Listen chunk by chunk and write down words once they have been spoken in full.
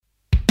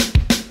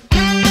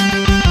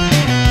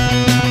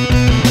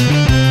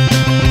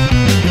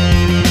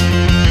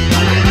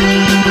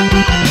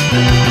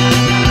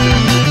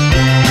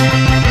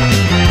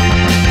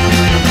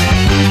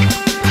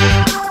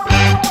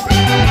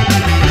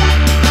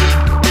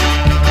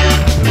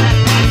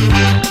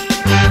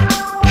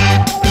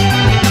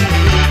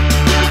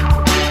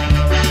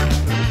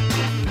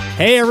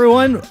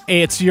everyone.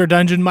 It's your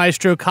Dungeon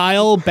Maestro,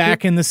 Kyle,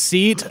 back in the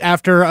seat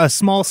after a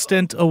small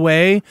stint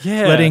away,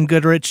 letting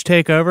Goodrich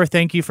take over.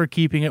 Thank you for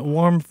keeping it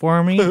warm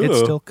for me. Ooh. It's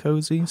still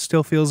cozy,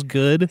 still feels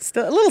good.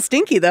 Still a little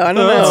stinky, though. I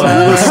don't know.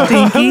 A little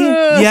stinky.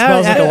 Yeah,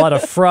 smells like a lot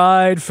of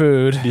fried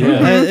food.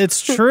 Yeah.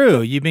 It's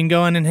true. You've been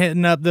going and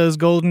hitting up those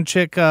Golden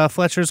Chick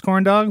Fletcher's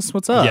corn dogs.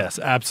 What's up? Yes,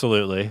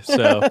 absolutely.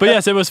 So, but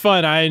yes, it was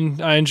fun. I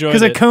enjoyed it.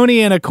 Because a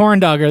coney and a corn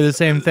dog are the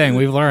same thing.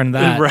 We've learned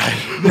that. Right.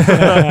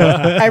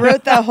 I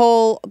wrote that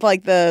whole,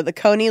 like, the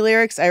Coney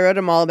lyrics. I wrote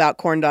them all about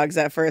corn dogs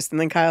at first, and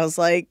then Kyle's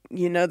like,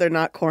 they're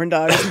not corn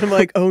dogs. And I'm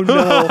like, oh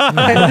no.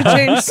 I had to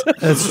change.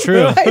 That's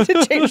true. I had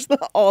to change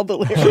all the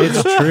lyrics.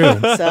 It's true.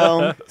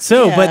 So,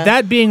 yeah. But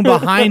that being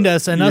behind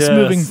us and us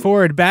moving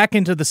forward back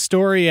into the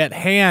story at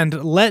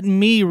hand, let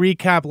me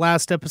recap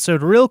last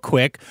episode real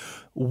quick,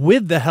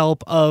 with the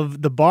help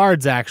of the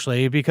bards,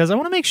 actually, because I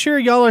want to make sure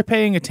y'all are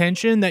paying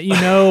attention, that you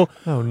know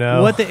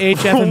what the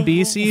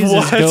HF&BCs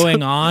is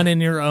going on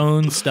in your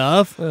own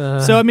stuff.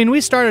 So, I mean,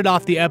 we started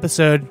off the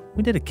episode,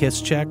 we did a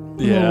kiss check, a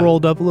little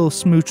rolled up, a little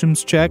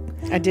smoochums check.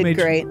 I did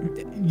great.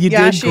 You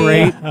Yashi did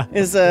great.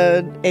 Is a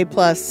A+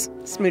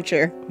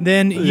 smoocher.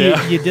 Then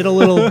you did a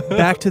little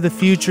Back to the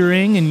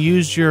Futuring and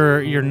used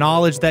your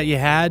knowledge that you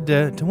had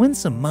to win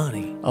some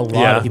money. A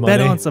lot of You money.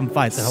 bet on some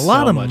fights. A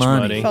lot of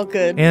money. Felt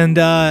good. And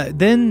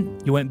then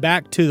you went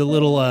back to the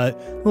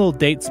little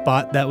date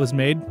spot that was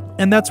made,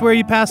 and that's where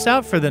you passed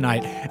out for the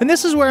night. And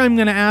this is where I'm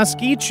going to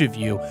ask each of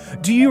you,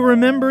 do you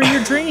remember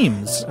your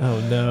dreams? Oh,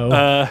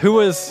 no. Who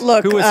was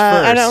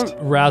first?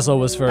 Razzle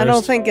was first. I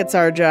don't think it's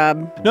our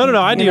job. No.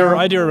 I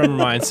do remember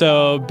mine.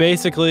 So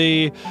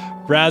basically,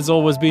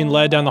 Razzle was being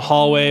led down the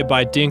hallway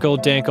by Dinkle,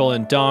 Dankle,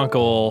 and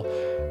Donkle.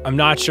 I'm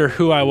not sure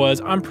who I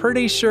was. I'm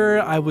pretty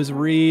sure I was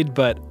Reed,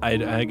 but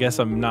I guess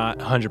I'm not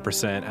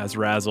 100% as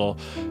Razzle.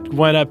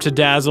 Went up to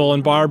Dazzle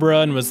and Barbara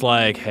and was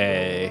like,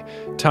 hey,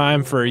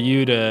 time for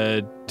you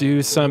to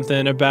do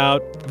something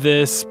about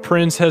this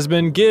prince has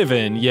been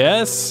given,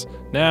 yes?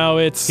 Now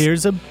it's...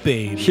 Here's a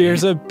baby.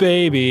 Here's a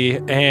baby,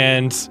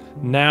 and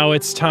now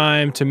it's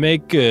time to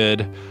make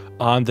good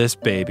on this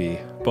baby.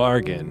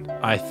 Bargain,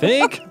 I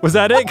think. Was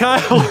that it,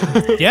 Kyle?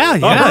 Yeah.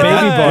 Baby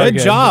bargain.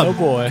 Good job. Oh,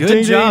 boy.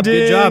 Good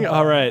job.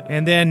 All right.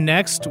 And then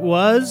next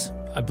was...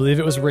 I believe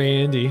it was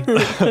Randy.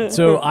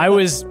 So I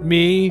was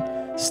me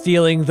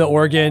stealing the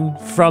organ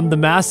from the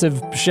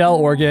massive shell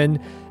organ,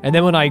 and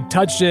then when I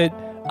touched it,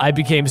 I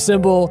became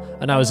Symbol,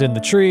 and I was in the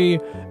tree,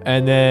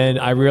 and then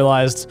I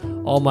realized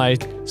all my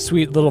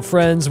sweet little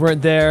friends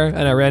weren't there,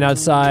 and I ran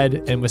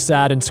outside and was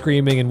sad and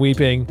screaming and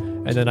weeping,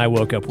 and then I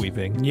woke up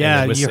weeping.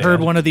 Yeah, you heard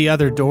one of the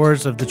other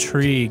doors of the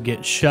tree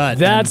get shut.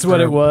 That's what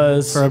it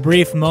was. For a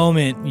brief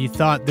moment, you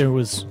thought there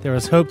was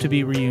hope to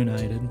be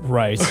reunited.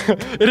 Right.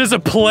 It is a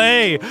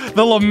play,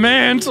 The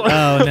Lament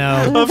Oh,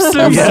 no. of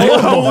Symbol.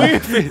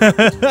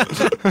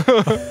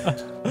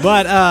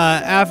 But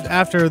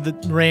after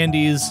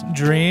Randy's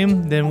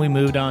dream, then we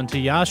moved on to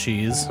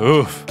Yashi's.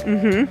 Oof.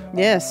 Mm-hmm.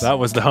 Yes. That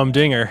was the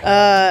humdinger.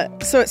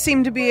 So it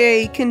seemed to be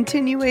a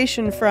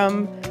continuation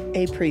from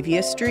a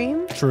previous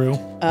dream. True.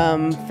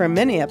 From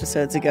many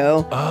episodes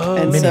ago. Oh,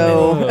 and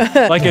so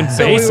like in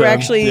so we were Basin.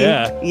 actually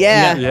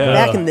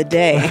back in the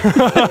day.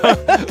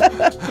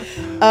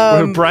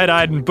 We're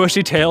bright-eyed and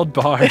bushy-tailed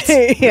bards.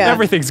 Yeah.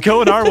 Everything's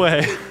going our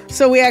way.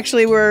 So we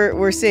actually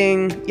were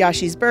seeing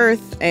Yashi's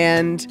birth,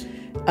 and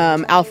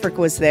Alfric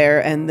was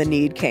there, and the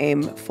need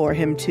came for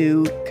him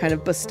to kind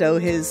of bestow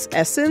his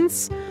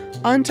essence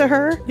onto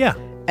her. Yeah.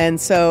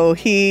 And so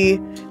he,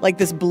 like,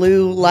 this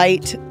blue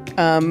light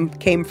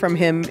came from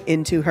him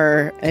into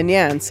her.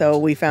 And so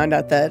we found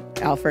out that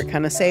Alfric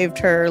kind of saved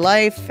her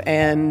life,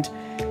 and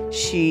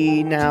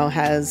she now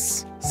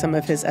has some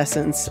of his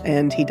essence,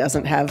 and he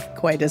doesn't have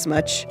quite as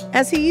much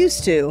as he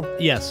used to.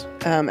 Yes.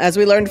 As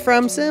we learned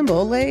from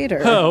Symbol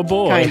later. Oh,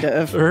 boy. Kind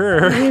of.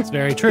 It's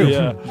very true.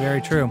 Yeah. Very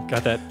true.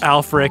 Got that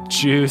Alfric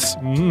juice.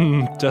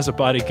 Does a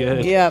body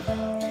good. Yep.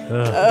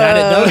 That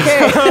it does.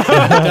 Okay.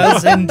 It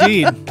does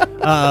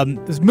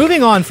indeed.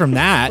 Moving on from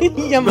that,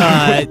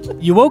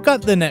 you woke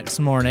up the next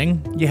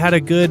morning. You had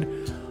a good,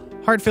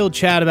 heart-filled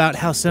chat about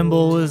how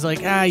Symbol was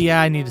like,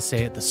 I need to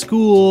stay at the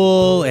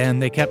school.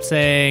 And they kept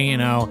saying,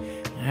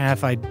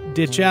 if I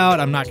ditch out,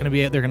 I'm not going to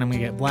be. They're going to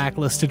get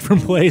blacklisted from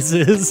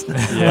places.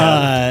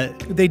 Yeah.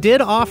 They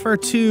did offer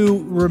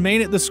to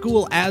remain at the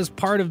school as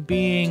part of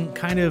being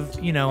kind of,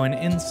 an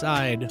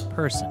inside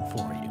person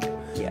for you.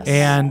 Yes.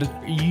 And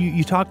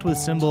you talked with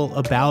Symbol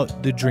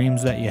about the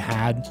dreams that you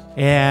had,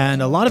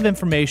 and a lot of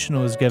information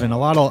was given. A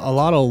lot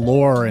of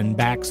lore and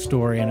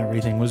backstory and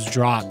everything was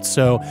dropped.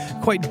 So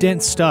quite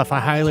dense stuff. I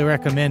highly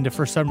recommend if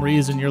for some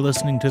reason you're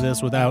listening to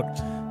this without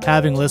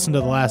having listened to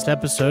the last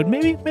episode,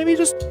 maybe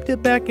just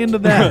dip back into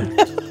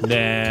that.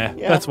 Nah,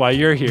 that's why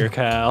you're here,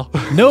 Kyle.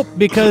 Nope,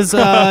 because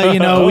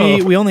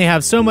we only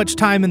have so much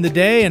time in the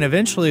day, and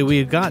eventually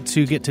we've got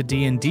to get to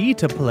D&D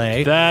to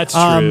play. That's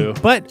true.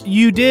 But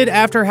you did,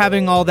 after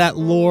having all that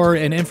lore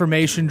and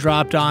information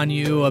dropped on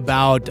you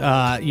about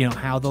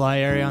how the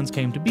Lyarians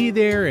came to be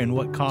there and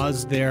what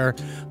caused their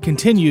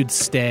continued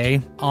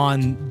stay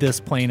on this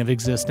plane of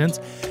existence,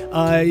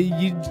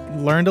 you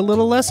learned a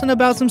little lesson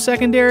about some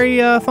secondary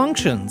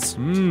functions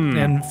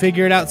and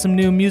figured out some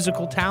new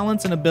musical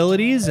talents and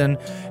abilities and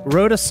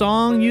wrote a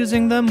song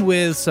using them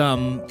with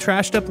some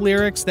trashed up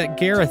lyrics that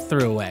Gareth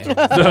threw away.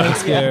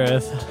 Thanks,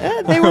 Gareth.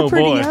 They were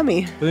pretty boy.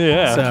 yummy,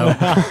 Yeah.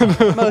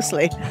 So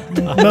mostly.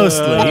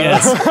 mostly,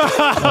 yes.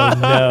 Oh,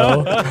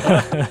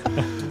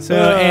 no. So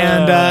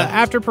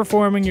after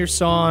performing your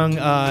song,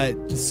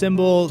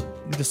 Symbol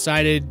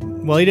decided,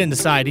 well, he didn't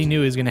decide, he knew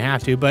he was going to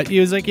have to, but he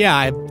was like, yeah,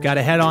 I've got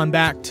to head on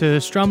back to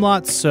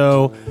Strumlots,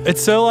 so...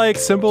 It's so like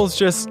Symbol's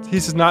he's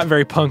just not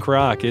very punk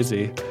rock, is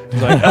he?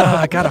 He's like,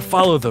 I gotta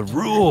follow the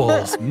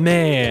rules,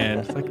 man.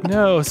 It's like,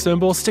 no,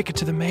 Symbol, stick it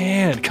to the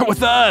man. Come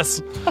with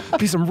us.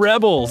 Be some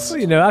rebels.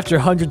 After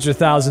hundreds or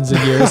thousands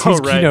of years, he's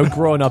right.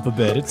 grown up a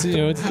bit. It's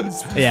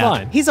Yeah.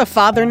 fine. He's a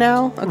father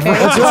now, okay?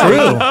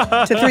 True.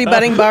 To 3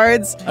 budding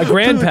bards. A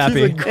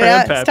grandpappy.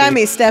 Yeah, it's time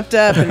he stepped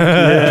up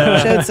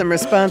and showed some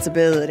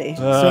responsibility.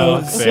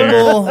 So fair.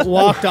 Sybil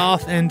walked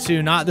off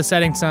into not the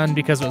setting sun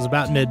because it was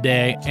about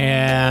midday,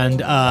 and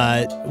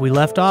we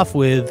left off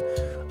with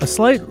a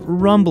slight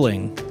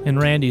rumbling in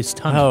Randy's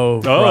tummy.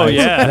 Oh, Oh, right.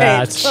 yeah.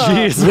 That's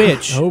Jeez.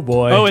 Which oh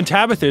boy. Oh, and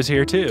Tabitha's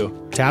here, too.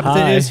 Tabitha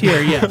Hi. is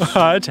here, yes.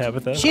 Hi,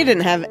 Tabitha. She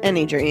didn't have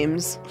any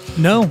dreams.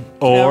 No.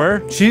 Or,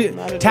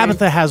 Not a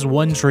Tabitha has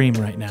one dream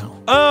right now.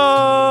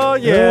 oh,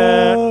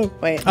 yeah.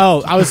 Wait.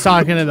 Oh, I was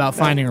talking about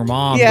finding her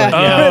mom. Yeah,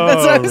 But yeah.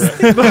 that's what I was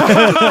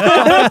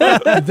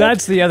thinking.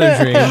 That's the other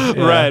dream.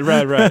 Yeah.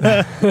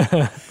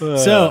 Right.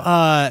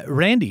 So,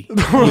 Randy, you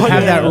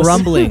have that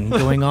rumbling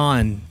going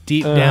on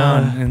deep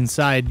down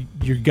inside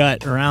your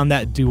gut around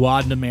that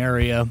duodenum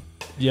area,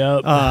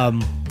 Yep.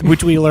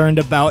 which we learned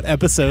about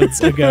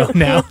episodes ago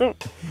now.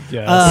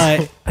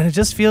 Yes. And it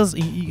just feels,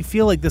 you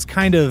feel like this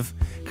kind of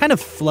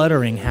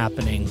fluttering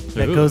happening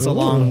that goes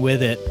along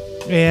with it.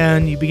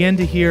 And you begin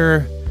to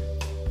hear,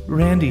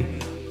 Randy,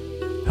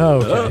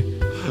 Okay.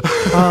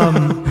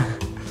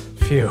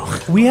 Phew.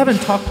 we haven't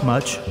talked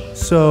much,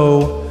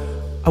 so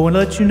I want to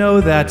let you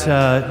know that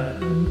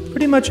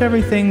pretty much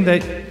everything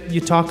that you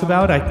talk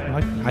about,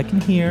 I can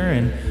hear,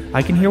 and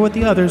I can hear what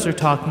the others are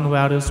talking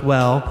about as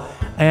well.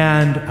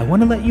 And I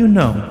want to let you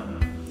know,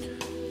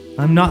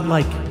 I'm not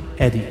like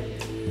Eddie.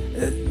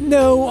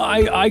 No,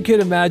 I could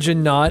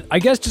imagine not. I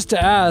guess just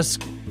to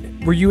ask,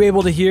 were you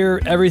able to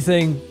hear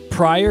everything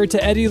prior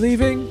to Eddie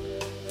leaving?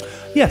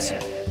 Yes,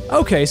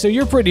 Okay, so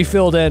you're pretty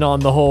filled in on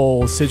the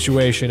whole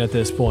situation at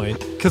this point.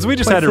 Because we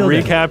just Quite had a filled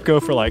in. recap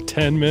go for like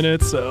 10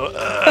 minutes, so...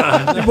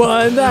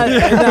 Well, and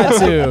that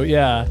too,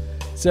 yeah.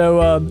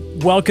 So,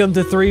 welcome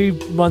to 3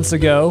 months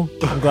ago.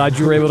 I'm glad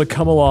you were able to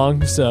come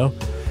along, so...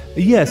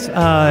 yes,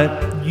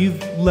 you've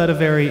led a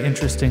very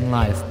interesting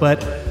life, but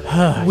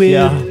with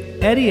Yeah.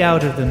 Eddie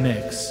out of the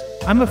mix,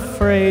 I'm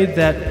afraid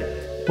that,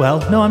 well,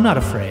 no, I'm not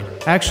afraid.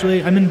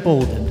 Actually, I'm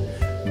emboldened.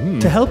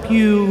 To help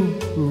you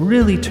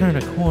really turn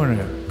a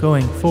corner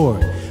going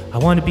forward, I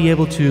want to be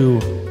able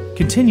to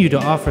continue to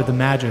offer the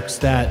magics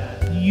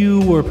that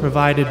you were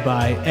provided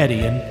by Eddie,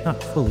 and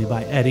not fully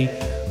by Eddie,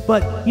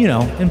 but,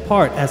 in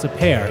part as a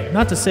pair.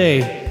 Not to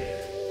say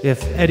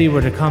if Eddie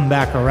were to come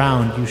back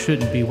around, you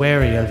shouldn't be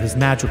wary of his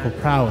magical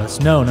prowess.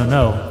 No.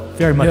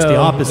 Very much the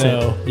opposite.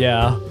 No,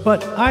 yeah.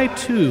 But I,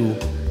 too,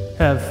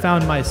 have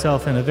found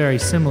myself in a very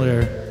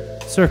similar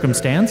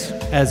circumstance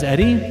as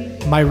Eddie.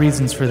 My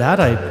reasons for that,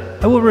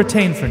 I will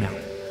retain for now.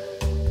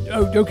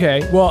 Oh,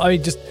 okay. Well, I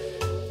mean, just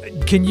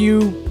can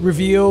you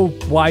reveal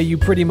why you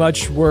pretty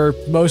much were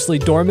mostly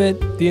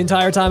dormant the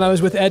entire time I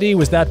was with Eddie?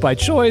 Was that by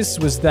choice?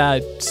 Was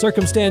that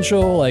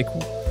circumstantial? Like,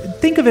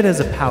 Think of it as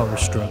a power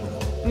struggle.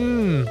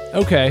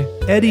 okay.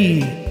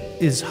 Eddie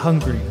is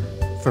hungry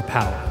for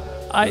power.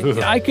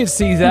 I could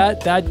see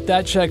that.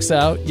 That checks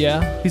out.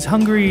 Yeah. He's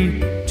hungry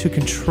to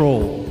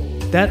control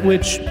that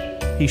which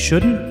he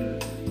shouldn't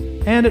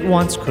and at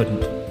once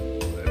couldn't.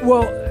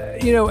 Well,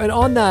 and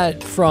on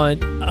that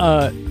front,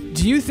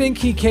 do you think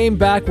he came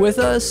back with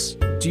us?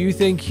 Do you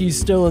think he's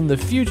still in the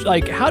future?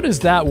 Like, how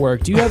does that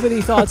work? Do you have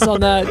any thoughts on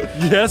that?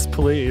 Yes,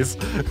 please.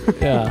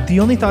 Yeah. The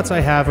only thoughts I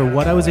have are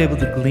what I was able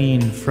to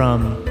glean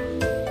from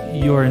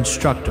your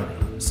instructor,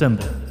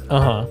 Symbol.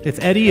 Uh-huh. If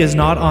Eddie is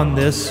not on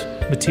this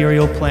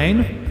material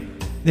plane,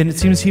 then it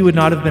seems he would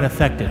not have been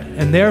affected,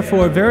 and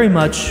therefore very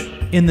much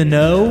in the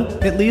know,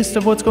 at least,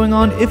 of what's going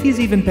on, if he's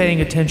even paying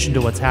attention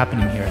to what's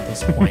happening here at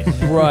this point.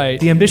 Right.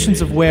 The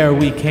ambitions of where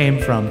we came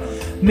from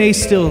may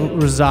still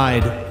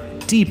reside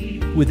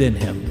deep within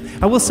him.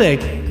 I will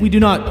say, we do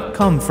not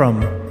come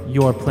from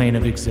your plane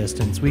of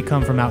existence. We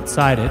come from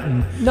outside it,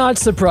 and Not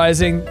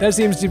surprising. That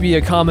seems to be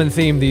a common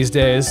theme these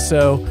days.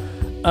 So,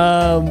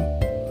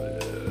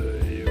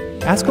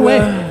 Ask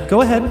away.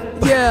 Go ahead.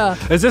 Yeah.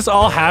 Is this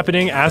all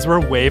happening as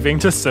we're waving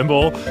to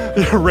Symbol?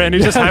 Randy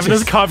just having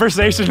this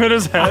conversation in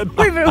his head.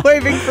 We've been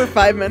waving for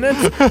 5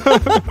 minutes.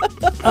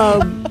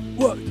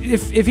 Well,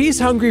 if he's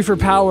hungry for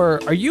power,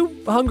 are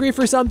you hungry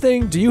for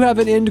something? Do you have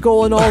an end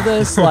goal in all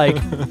this? Like,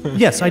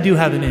 Yes, I do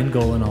have an end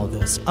goal in all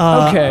this.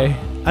 okay.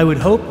 I would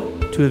hope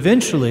to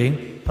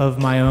eventually, of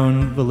my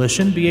own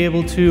volition, be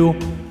able to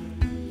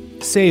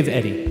save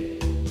Eddie.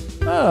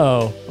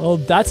 Oh, well,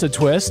 that's a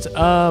twist.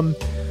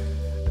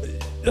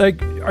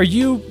 Like, are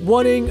you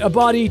wanting a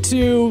body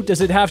too?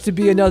 Does it have to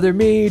be another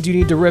me? Do you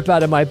need to rip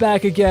out of my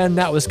back again?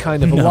 That was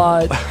kind of a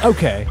lot.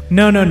 Okay.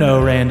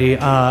 No, Randy.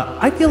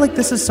 I feel like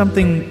this is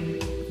something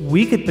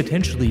we could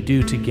potentially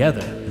do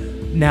together.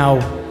 Now,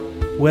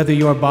 whether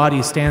your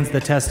body stands the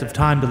test of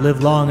time to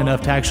live long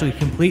enough to actually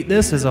complete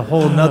this is a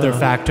whole nother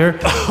factor.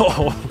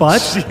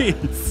 But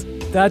Jeez.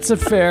 That's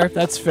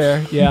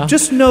fair, yeah.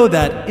 just know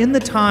that in the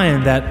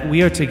time that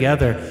we are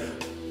together,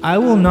 I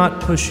will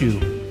not push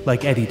you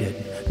like Eddie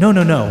did. No.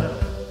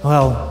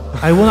 Well,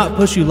 I will not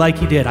push you like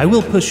he did. I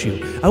will push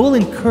you. I will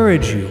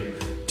encourage you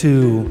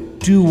to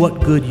do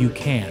what good you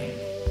can.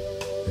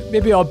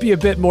 Maybe I'll be a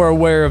bit more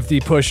aware of the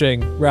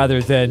pushing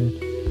rather than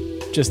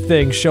just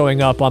things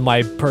showing up on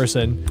my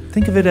person.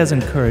 Think of it as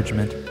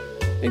encouragement.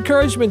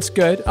 Encouragement's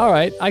good. All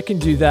right, I can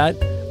do that.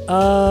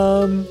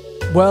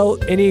 Well,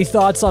 any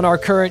thoughts on our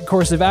current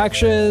course of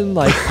action?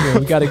 Like,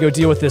 we got to go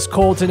deal with this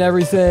cult and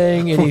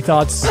everything. Any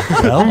thoughts?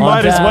 Well,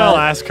 Might as well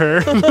ask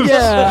her.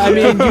 Yeah, I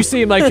mean, you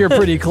seem like you're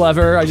pretty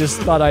clever. I just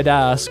thought I'd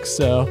ask,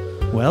 so.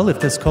 Well, if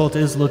this cult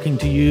is looking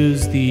to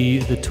use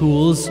the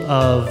tools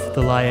of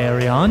the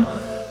Lyarion,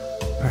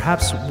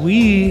 perhaps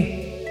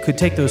we could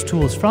take those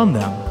tools from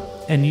them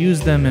and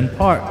use them in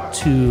part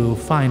to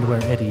find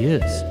where Eddie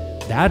is.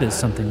 That is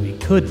something we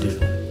could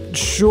do.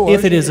 Sure.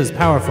 If it is as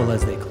powerful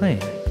as they claim.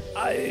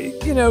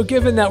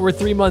 Given that we're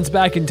 3 months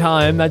back in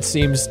time, that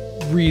seems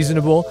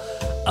reasonable.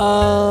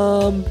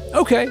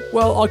 Okay,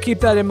 well, I'll keep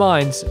that in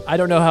mind. I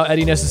don't know how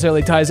Eddie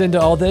necessarily ties into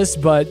all this,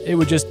 but it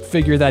would just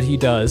figure that he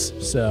does,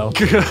 so.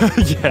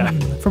 Yeah.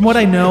 From what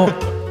I know,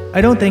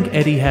 I don't think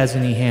Eddie has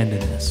any hand in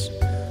this.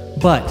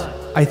 But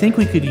I think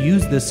we could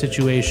use this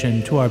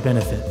situation to our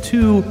benefit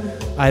to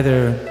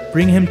either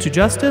bring him to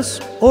justice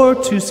or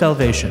to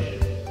salvation.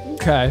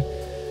 Okay.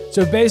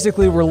 So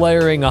basically, we're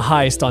layering a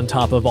heist on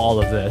top of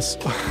all of this.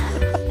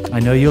 I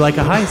know you like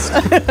a heist.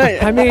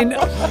 I mean,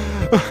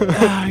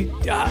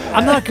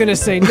 I'm not going to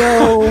say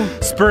no.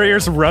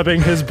 Spurrier's rubbing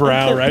his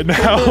brow right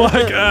now.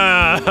 Like,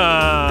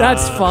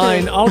 That's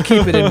fine. I'll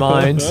keep it in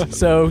mind.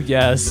 So,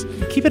 yes.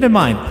 Keep it in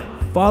mind.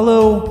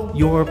 Follow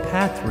your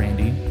path,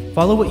 Randy.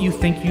 Follow what you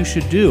think you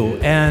should do.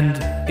 And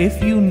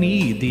if you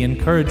need the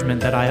encouragement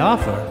that I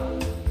offer,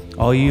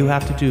 all you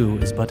have to do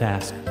is but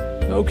ask.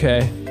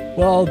 Okay.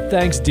 Well,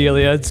 thanks,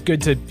 Delia. It's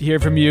good to hear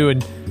from you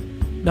and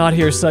not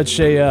hear such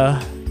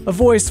a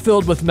voice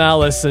filled with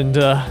malice and,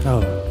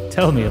 Oh,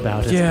 tell me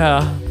about it.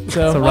 yeah.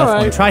 So, It's a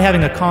rough one. Try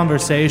having a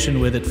conversation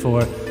with it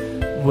for,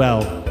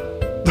 well,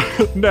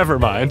 never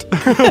mind.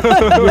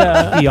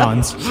 Yeah.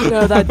 eons.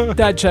 No,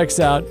 that checks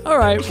out. All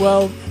right,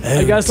 well,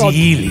 I guess I'll...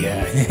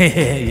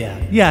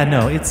 Delia. Yeah,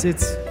 no, it's...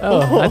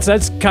 Oh,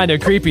 that's kind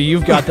of creepy.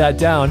 You've got that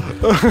down.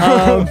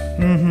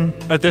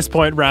 At this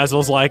point,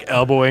 Razzle's like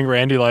elbowing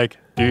Randy like,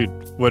 dude,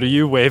 what are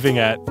you waving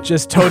at?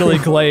 Just totally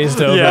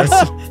glazed over. Yes.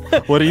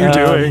 What are you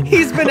doing?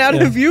 He's been out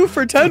of view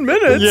for 10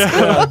 minutes.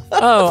 Yeah.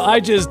 Oh,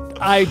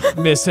 I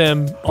miss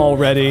him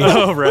already.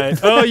 Oh, right.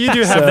 Oh, you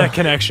do have that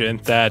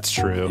connection. That's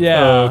true.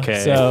 Yeah. Okay.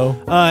 So,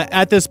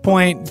 At this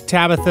point,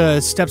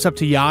 Tabitha steps up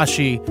to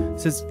Yashi,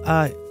 says,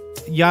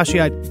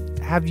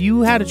 Yashi, have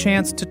you had a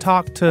chance to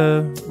talk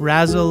to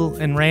Razzle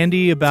and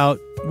Randy about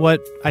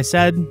what I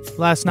said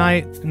last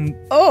night and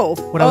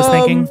what I was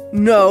thinking?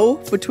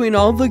 No, between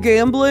all the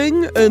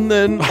gambling and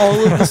then all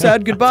of the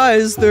sad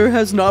goodbyes, there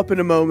has not been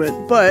a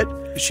moment. But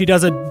She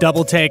does a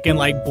double take and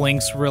like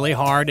blinks really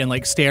hard and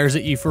like stares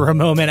at you for a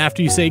moment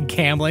after you say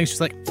gambling. She's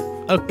like,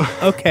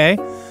 okay.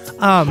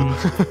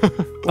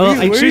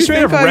 She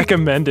straight up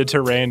recommended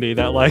to Randy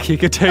that like he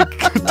could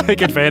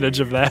take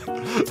advantage of that.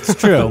 It's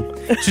true.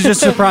 She's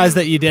just surprised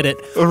that you did it.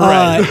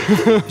 Right.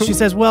 She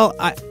says, well,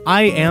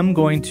 I am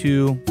going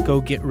to go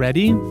get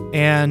ready,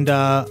 and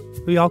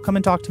will y'all come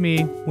and talk to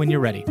me when you're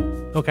ready?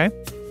 Okay?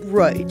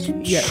 right,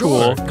 yeah,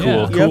 Cool.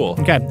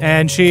 Okay.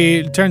 And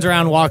she turns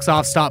around, walks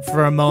off, stops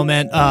for a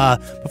moment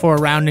before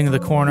rounding the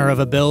corner of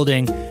a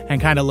building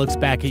and kind of looks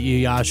back at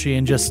you, Yashi,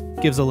 and just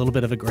gives a little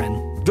bit of a grin.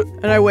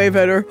 And I wave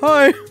at her.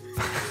 Hi.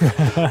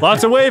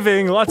 Lots of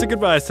waving, lots of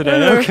goodbyes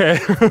today. Okay.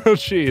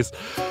 Jeez.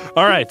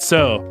 All right,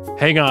 so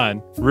hang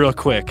on real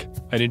quick.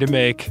 I need to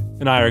make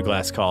an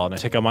Iron-Glass call, and I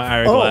take out my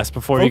Iron-Glass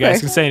before you guys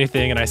can say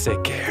anything, and I say,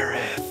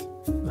 Gareth.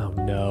 Oh,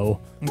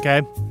 no.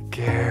 Okay.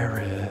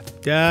 Gareth.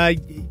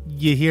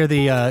 You hear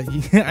the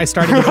I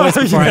started the voice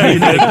before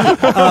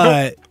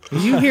I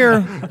did. You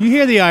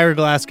hear the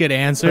Hourglass get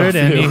answered,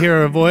 and you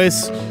hear the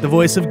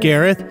voice of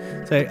Gareth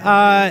say,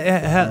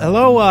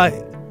 hello,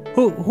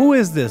 who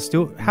is this?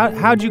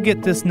 How'd you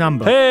get this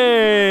number?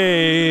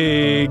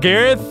 Hey,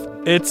 Gareth.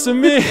 It's a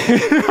me.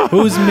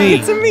 Who's me?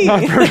 It's a me.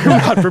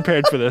 Not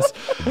prepared for this.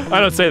 I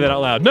don't say that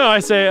out loud. No, I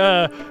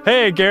say,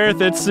 hey, Gareth,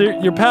 it's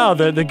your pal,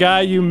 the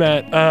guy you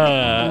met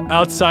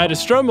outside of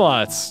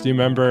Strumlots. Do you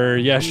remember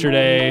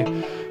yesterday?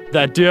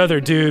 That other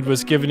dude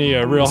was giving you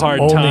a real hard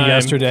Only time.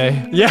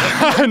 yesterday. Yeah,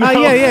 I know.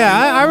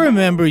 I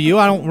remember you.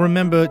 I don't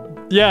remember.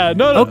 Yeah,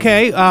 no.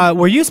 Okay,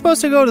 were you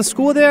supposed to go to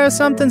school there or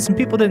something? Some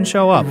people didn't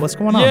show up. What's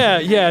going on?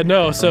 Yeah,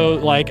 no. So,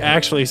 like,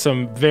 actually,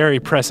 some very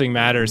pressing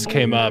matters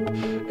came up,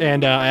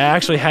 and I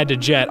actually had to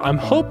jet. I'm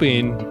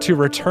hoping to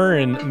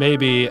return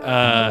maybe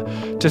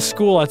to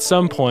school at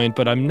some point,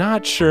 but I'm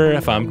not sure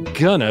if I'm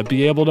gonna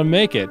be able to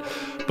make it.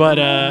 But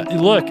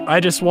look, I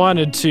just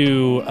wanted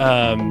to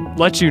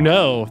let you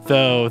know,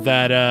 though,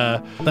 that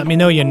Let me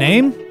know your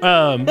name.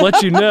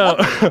 let you know.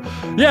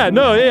 Yeah.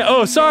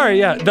 Oh, sorry.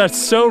 Yeah,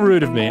 that's so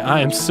rude of me. I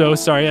am so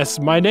sorry. Yes,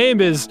 my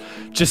name is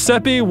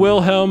Giuseppe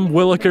Wilhelm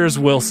Willikers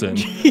Wilson.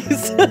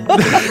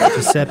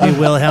 Giuseppe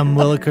Wilhelm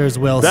Willikers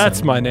Wilson.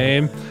 That's my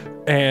name.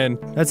 And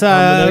That's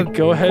I'm gonna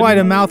go ahead quite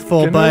a and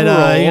mouthful, gonna but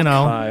roll, you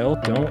know. Kyle,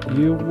 don't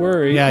you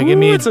worry. Yeah, give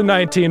me- It's a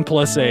 19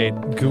 plus 8.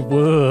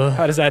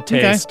 How does that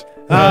taste?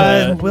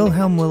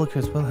 Wilhelm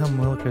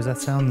Willikers. That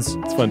sounds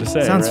It's fun to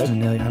say, right?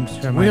 familiar. I'm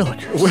sure.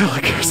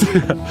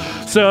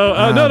 Willikers. So,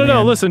 no.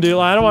 man. Listen, dude,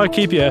 I don't want to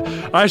keep you.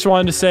 I just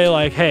wanted to say,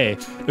 like, hey,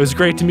 it was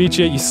great to meet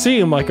you. You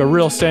seem like a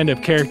real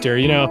stand-up character.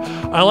 You know,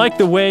 I like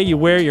the way you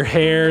wear your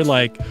hair,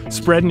 like,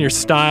 spreading your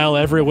style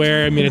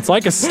everywhere. I mean, it's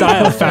like a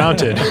style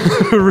fountain,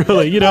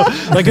 really. You know,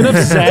 like enough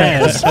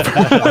zazz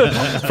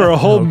for a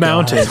whole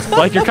mountain.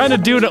 Like, you're kind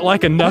of doing it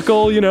like a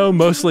knuckle, you know,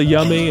 mostly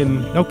yummy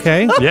and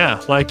Okay.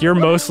 yeah, like you're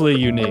mostly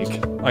unique.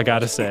 I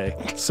gotta say.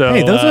 So,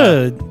 Hey,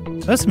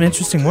 those some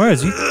interesting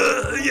words.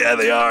 yeah,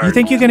 they are. You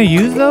think you're gonna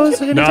use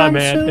those anytime Nah,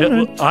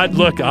 man. soon?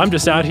 Look, I'm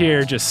just out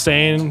here just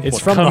saying It's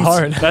what from the comes-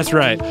 heart. That's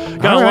right.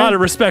 Got All a right. lot of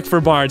respect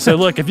for bards. So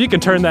look, if you can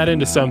turn that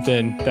into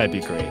something, that'd be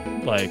great.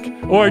 Like,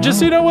 or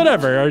just, you know,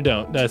 whatever, or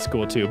don't. That's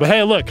cool too. But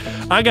hey, look,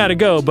 I gotta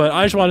go. But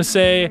I just want to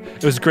say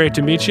it was great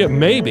to meet you.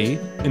 Maybe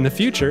in the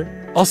future,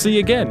 I'll see you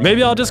again.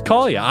 Maybe I'll just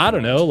call you. I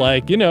don't know.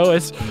 Like, you know,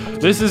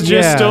 this is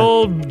just Yeah.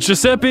 old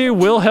Giuseppe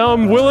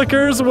Wilhelm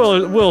Willikers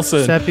Wilson.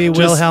 Giuseppe Just-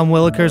 Wilhelm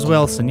Willikers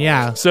Wilson.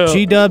 Yeah. So-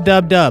 G-dub.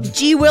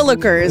 G.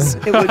 Willikers,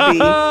 it would be.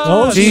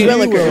 Oh, Gee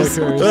Willikers.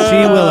 G.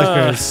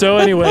 Willikers. So,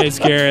 anyways,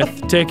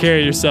 Gareth, take care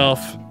of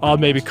yourself. I'll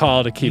maybe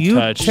call to keep You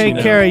touch. take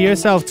care of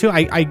yourself too.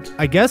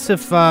 I guess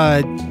if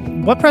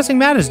what pressing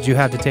matters do you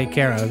have to take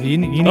care of? You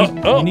need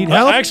help.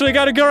 I actually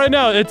got to go right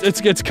now.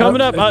 It's coming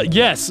up.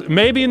 Yes,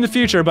 maybe in the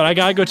future, but I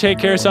gotta go take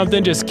care of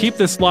something. Just keep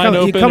this line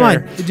open. Come or-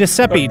 on,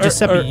 Giuseppe.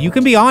 or- You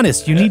can be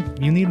honest. You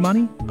need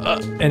money.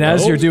 And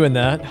as you're doing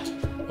that,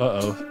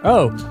 Uh-oh.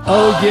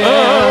 oh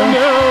yeah.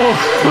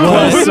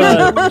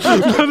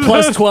 Oh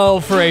Plus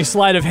 12 for a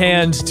sleight of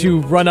hand to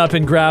run up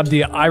and grab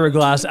the Ira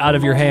glass out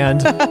of your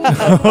hand.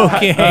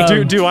 Okay.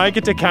 no! Do I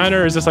get to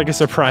counter, or is this like a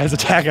surprise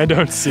attack I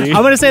don't see?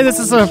 I'm gonna say this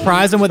is a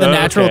surprise, and with a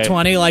natural Okay.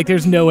 20, like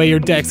there's no way your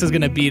dex is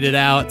gonna beat it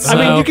out. So.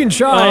 I mean, you can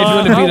try if you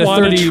want to I beat a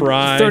wanna 30,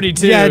 try.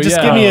 32. yeah, just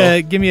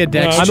give me a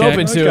dex I'm check.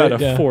 open to I got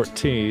it, a yeah.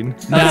 14.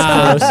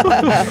 Nah.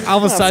 All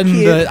of a sudden,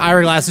 cute. the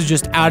Ira glass is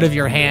just out of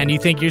your hand. You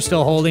think you're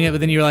still holding it, but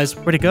then you realize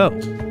where'd it go?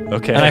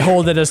 Okay. And I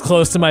hold it as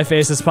close to my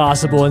face as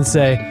possible and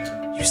say,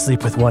 "You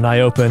sleep with one eye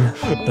open.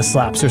 The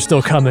slaps are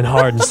still coming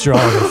hard and strong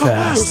and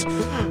fast."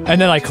 And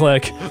then I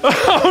click.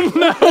 Oh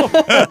no!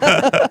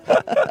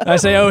 I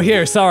say, "Oh,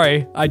 here,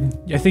 sorry. I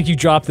think you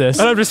dropped this."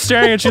 And I'm just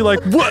staring at you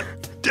like, what?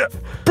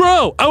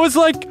 Bro, I was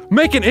like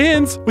making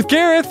ends with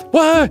Gareth.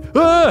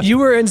 What? You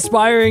were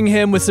inspiring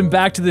him with some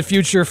Back to the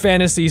Future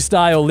fantasy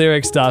style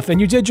lyric stuff, and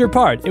you did your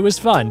part. It was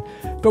fun.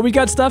 But we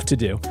got stuff to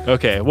do.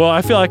 Okay, well,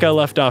 I feel like I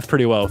left off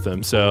pretty well with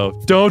him, so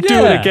don't do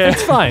Yeah, it again.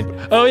 it's fine.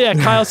 Oh, yeah,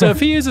 Kyle, so if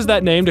he uses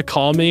that name to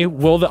call me,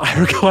 will the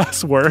Ira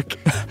glass work?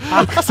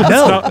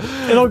 No.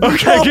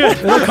 Okay, good.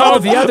 They'll call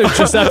the other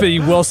Giuseppe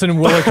Wilson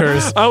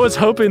Willikers. I was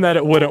hoping that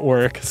it wouldn't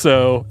work,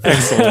 so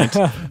excellent.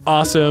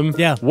 Awesome.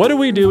 Yeah. What are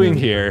we doing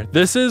here?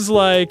 This is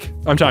like,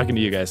 I'm talking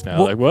to you guys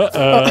now. Like, what?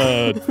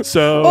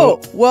 So.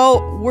 Oh,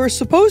 well, we're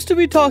supposed to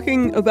be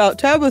talking about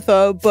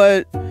Tabitha,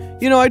 but,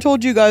 you know, I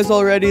told you guys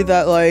already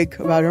that, like,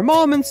 about her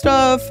mom and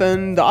stuff,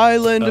 and the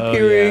island Oh,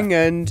 appearing,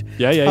 yeah. and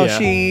Yeah, how yeah.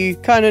 she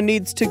kind of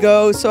needs to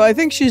go. So I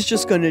think she's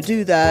just going to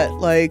do that.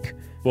 Like,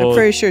 Well- I'm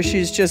pretty sure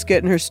she's just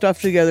getting her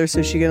stuff together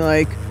so she can,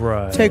 like,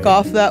 Right. take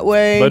off that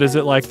way. But is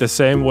it like the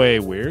same way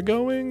we're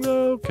going,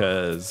 though?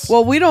 Because.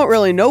 Well, we don't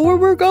really know where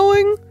we're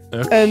going.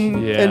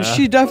 And yeah.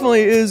 she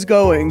definitely is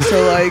going.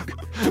 So, like,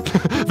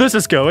 This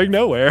is going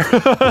nowhere.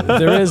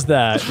 There is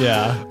that,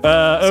 yeah.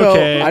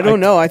 Okay. so I don't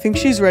know. I think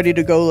she's ready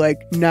to go,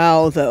 like,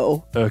 now,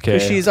 though. Okay.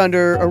 'Cause she's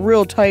under a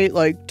real tight,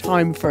 like,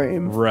 time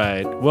frame.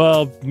 Right.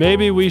 Well,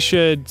 maybe we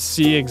should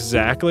see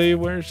exactly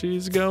where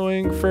she's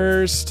going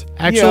first.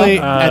 Actually,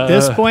 Yeah. at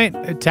this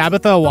point,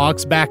 Tabitha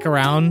walks back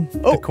around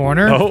the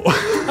corner. Oh.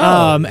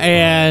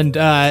 And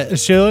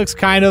she looks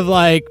kind of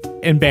like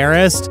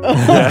embarrassed.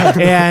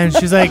 And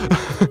she's like,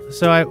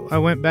 so I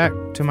went back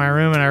to my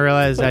room and I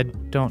realized I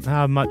don't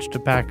have much to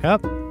pack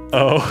up.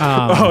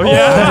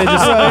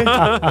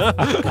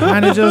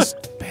 Kind of just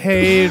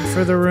paid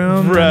for the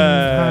room.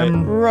 Right. And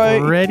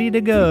I'm ready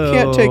to go.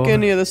 Can't take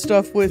any of the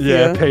stuff with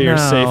you. Pay your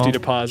No. safety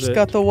deposit. Just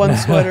got the one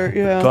sweater.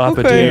 Yeah.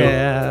 Bop-a-doo. Okay.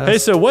 Yes. Hey,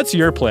 so what's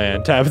your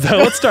plan, Tabitha?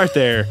 Let's start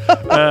there.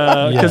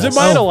 Because it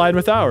might align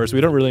with ours.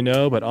 We don't really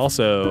know, but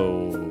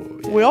also...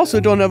 We also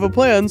don't have a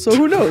plan, so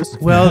who knows?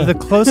 Well, the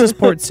closest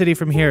port city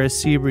from here is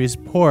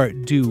Seabreeze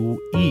Port, due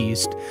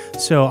east.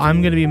 So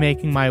I'm going to be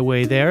making my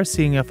way there,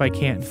 seeing if I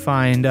can't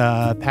find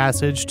a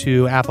passage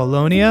to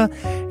Apollonia.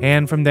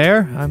 And from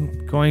there,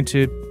 I'm going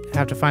to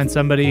have to find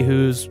somebody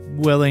who's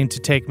willing to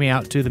take me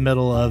out to the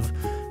middle of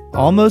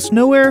almost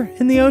nowhere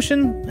in the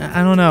ocean.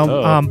 I don't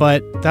know,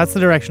 but that's the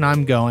direction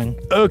I'm going.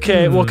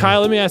 Okay, well,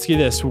 Kyle, let me ask you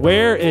this.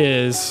 Where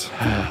is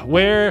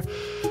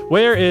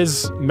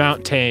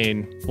Mount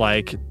Tane,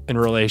 like, in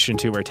relation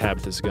to where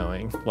Tabitha's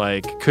going?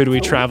 Like, could we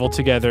travel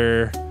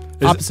together?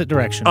 Opposite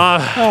direction.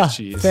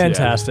 Jeez.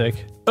 Fantastic.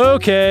 Yeah.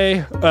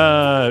 Okay,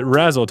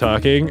 Razzle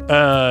talking.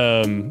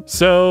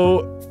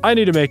 So I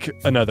need to make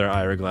another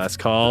Ira Glass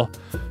call,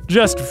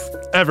 just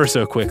ever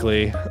so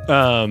quickly,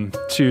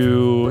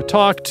 to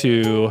talk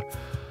to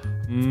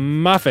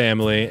my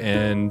family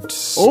and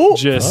just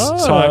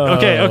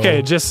talk.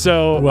 Okay, just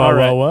so. Whoa, all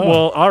right. whoa, whoa.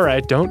 Well, all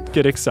right. Don't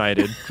get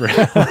excited,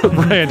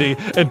 Randy,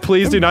 and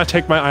please do not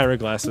take my Ira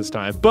Glass this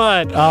time.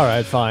 But All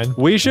right, fine.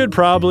 we should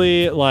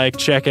probably like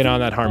check in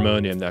on that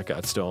harmonium that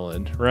got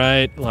stolen,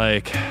 right?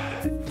 Like,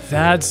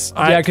 That's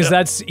because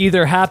that's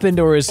either happened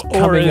or is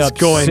coming or is up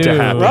going soon. to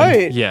happen.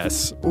 Right.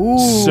 Yes. Ooh.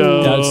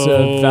 So That's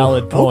a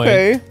valid point.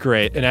 Okay.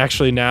 great. And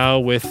actually, now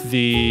with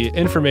the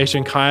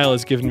information Kyle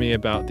has given me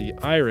about the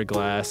Ira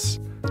Glass.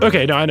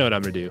 Okay, no, I know what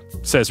I'm gonna do,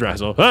 says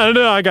Razzle.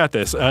 No, I got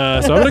this. So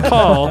I'm gonna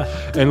call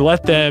and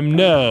let them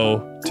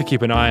know to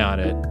keep an eye on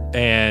it.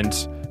 And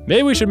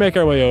maybe we should make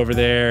our way over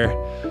there.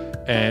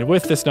 And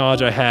with this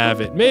knowledge I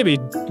have, it may be,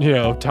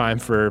 time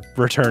for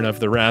return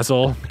of the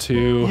Razzle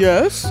to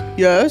Yes.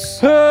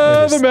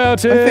 the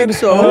mountain. I think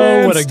so. Oh,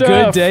 and what a stuff.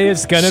 good day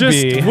it's gonna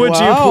Just, be. Would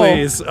Wow. you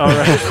please? All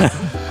right.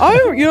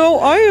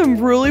 I am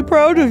really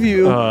proud of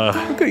you.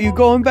 Look at you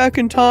going back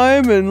in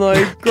time and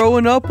like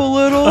growing up a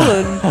little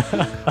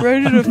and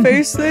ready to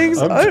face things.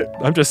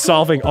 I'm just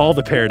solving all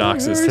the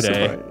paradoxes Very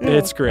today. smart, yeah.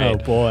 It's great. Oh,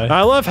 boy.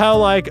 I love how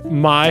like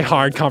my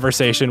hard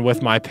conversation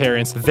with my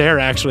parents, they're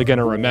actually going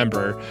to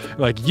remember.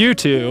 Like you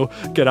two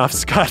get off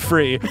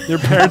scot-free. Your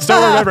parents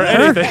don't remember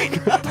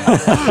anything.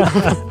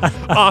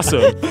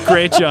 Awesome.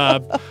 Great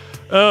job.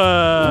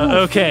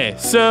 Okay,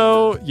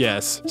 so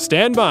yes,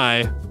 stand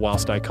by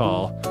whilst I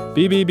call.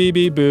 Beep, beep, beep,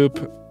 beep,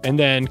 boop. And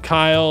then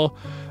Kyle,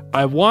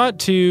 I want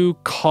to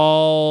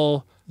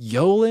call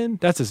Yolan.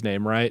 That's his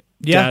name, right?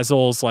 Yeah.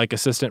 Dazzle's like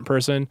assistant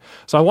person.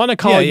 So I want to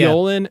call Yeah.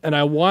 Yolan, and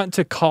I want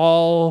to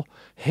call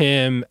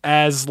him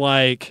as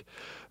like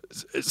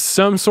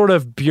some sort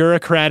of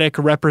bureaucratic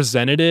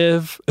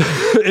representative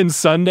in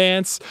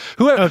Sundance.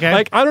 Okay.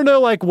 Like, I don't know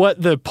like what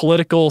the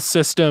political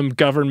system,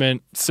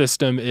 government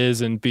system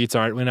is in Beats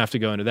Art. We don't have to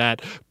go into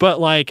that. But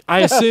like, I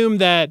assume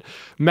that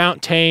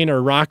Mount Tane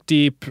or Rock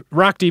Deep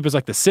is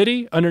like the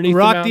city underneath the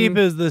Rock mountain. Deep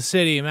is the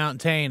city. Mount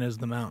Tane is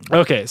the mountain.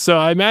 Okay, so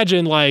I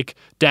imagine like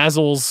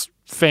Dazzle's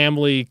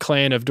family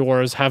clan of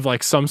dwarves have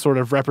like some sort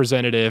of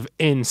representative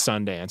in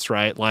Sundance,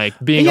 right? Like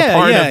being a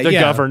part of the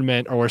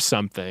government or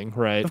something,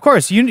 right? Of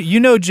course, you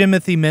know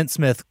Jimothy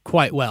Mintsmith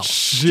quite well.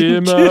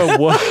 Jimma,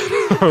 what?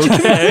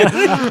 Okay.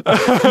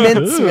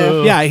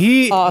 Mintsmith. Yeah,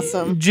 he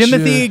Awesome.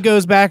 Jimothy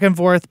goes back and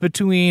forth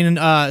between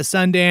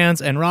Sundance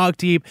and Rock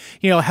Deep.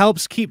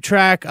 Helps keep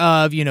track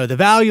of the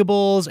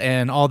valuables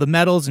and all the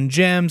metals and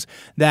gems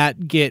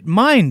that get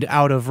mined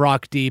out of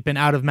Rock Deep and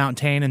out of Mount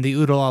Tane and the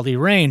Udalali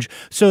Range,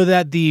 so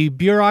that the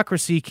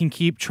bureaucracy can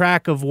keep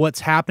track of what's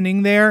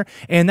happening there,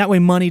 and that way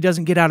money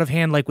doesn't get out of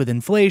hand like with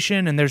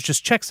inflation, and there's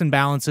just checks and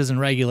balances and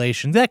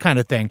regulations, that kind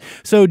of thing.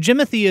 So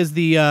Jimothy is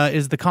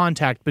the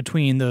contact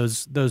between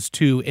those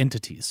two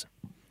entities.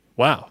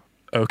 Wow.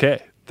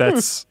 Okay.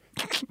 That's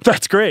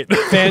great.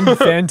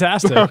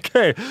 Fantastic.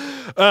 Okay.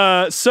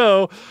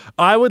 So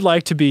I would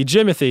like to be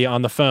Jimothy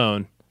on the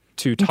phone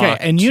to talk. Okay,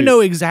 and you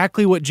know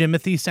exactly what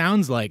Jimothy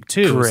sounds like,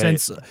 too, Great.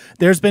 since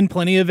there's been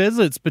plenty of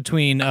visits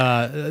between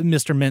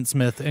Mr.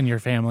 Mintsmith and your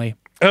family.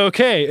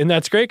 Okay, and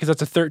that's great because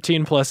that's a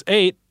 13 plus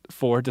 8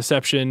 for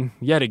deception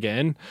yet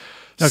again.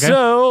 Okay.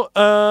 So,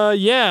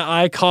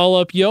 I call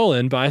up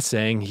Yolan by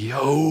saying,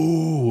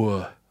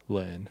 Yolan,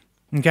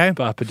 Okay?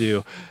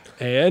 Bapadoo.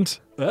 And,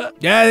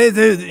 Yeah,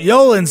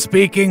 Yolan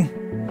speaking.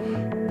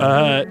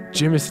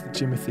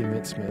 Jimothy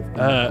Mintsmith.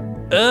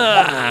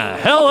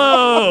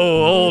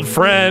 Hello, old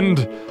friend.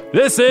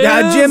 This is...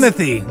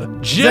 Jimothy.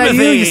 Is that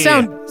you? You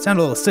sound a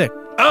little sick.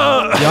 You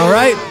all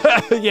right?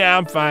 Yeah,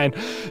 I'm fine.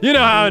 You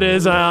know how it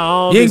is. You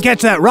didn't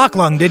catch that rock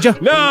lung, did you?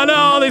 No,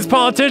 all these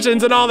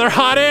politicians and all their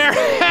hot air.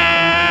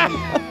 Yeah.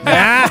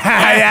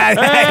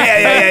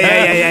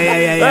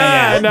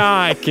 No,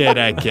 I kid.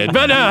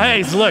 But no,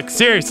 hey, look,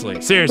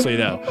 seriously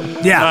though.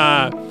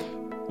 Yeah.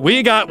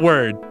 We got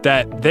word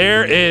that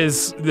there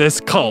is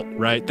this cult,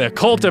 right? The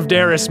cult of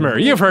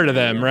Darismer. You've heard of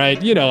them,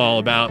 right? You know all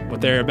about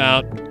what they're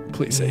about.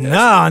 Please say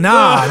yes.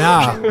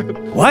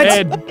 No. What?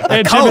 And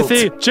A cult?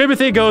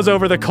 Jimothy goes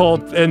over the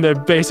cult and the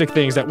basic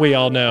things that we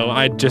all know.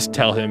 I just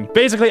tell him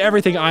basically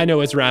everything I know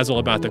as Razzle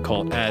about the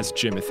cult as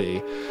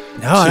Jimothy.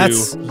 No, to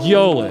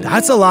Yolan.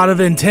 that's a lot of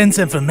intense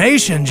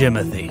information,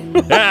 Jimothy.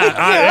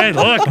 Hey,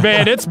 look,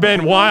 man, it's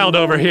been wild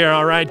over here,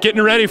 all right?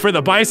 Getting ready for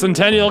the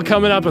bicentennial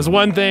coming up is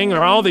one thing,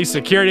 or all these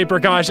security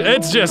precautions.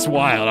 It's just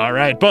wild, all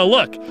right? But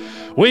look,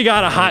 we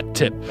got a hot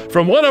tip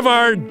from one of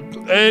our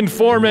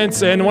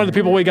informants and one of the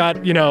people we got,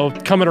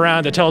 coming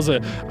around that tells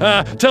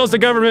the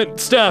government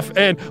stuff.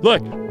 And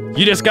look,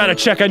 you just got to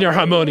check on your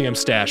harmonium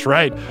stash,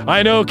 right?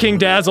 I know King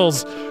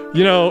Dazzle's,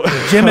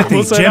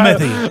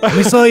 Jimothy, let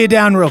me slow you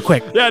down real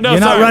quick. Yeah, no,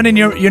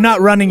 you're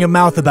not running your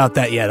mouth about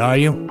that yet, are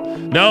you?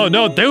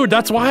 No, dude,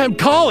 that's why I'm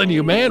calling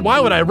you, man. Why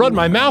would I run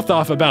my mouth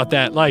off about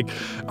that? Like,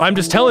 I'm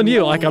just telling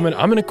you, like, I'm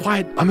in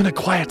a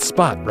quiet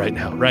spot right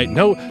now, right?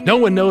 No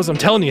one knows I'm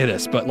telling you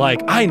this, but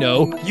like, I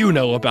know, you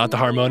know about the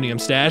harmonium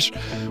stash.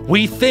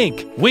 We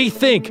think.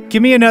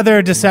 Give me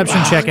another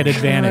deception check at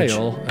advantage.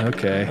 Kyle.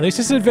 Okay. At least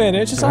it's an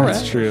advantage. It's all right.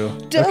 That's true.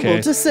 Double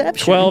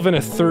deception. 12 and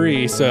a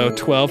 3, so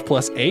 12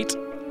 plus 8.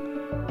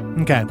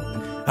 Okay.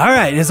 All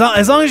right. As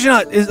long as you're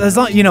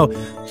not,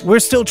 we're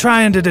still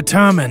trying to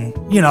determine,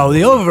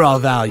 the overall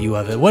value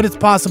of it, what it's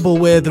possible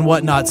with and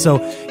whatnot. So,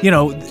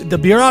 the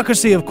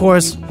bureaucracy, of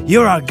course,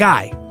 you're our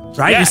guy,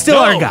 right? Yeah, you're still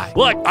our guy.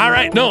 Look, all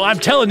right. No, I'm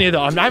telling you,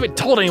 though. I haven't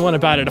told anyone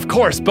about it, of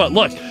course. But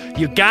look,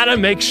 you got to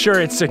make sure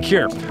it's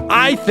secure.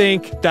 I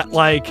think that,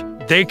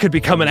 they could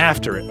be coming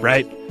after it,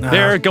 right?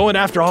 They're going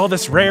after all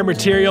this rare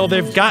material.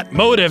 They've got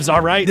motives,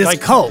 all right? This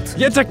cult.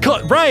 Yeah, it's a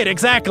cult. Right,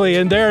 exactly.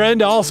 And they're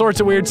into all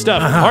sorts of weird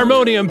stuff.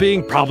 Harmonium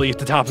being probably at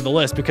the top of the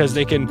list because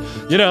they can,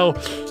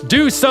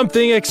 do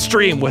something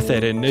extreme with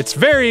it. And it's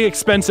very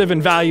expensive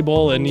and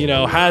valuable and,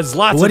 has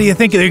lots of... What do you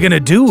think they're going to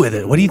do with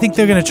it? What do you think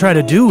they're going to try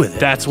to do with it?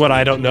 That's what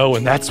I don't know,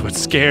 and that's what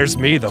scares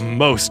me the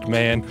most,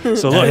 man.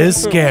 So look, that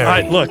is scary. All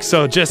right, look,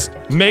 so just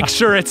make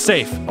sure it's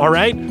safe, all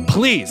right?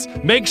 Please,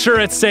 make sure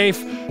it's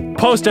safe.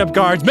 Post up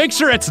guards. Make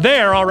sure it's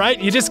there, all right?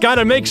 You just got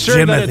to make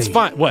sure that it's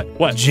fine. What?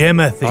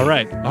 Jimothy. All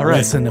right.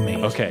 Listen to me.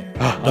 Okay.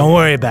 Don't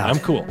worry about it. I'm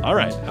cool. All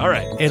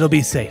right. It'll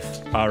be safe.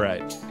 All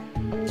right.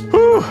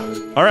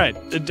 Whew. All right.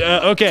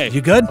 Okay.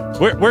 You good?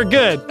 We're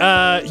good.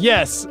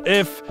 Yes.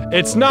 If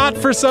it's not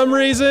for some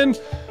reason,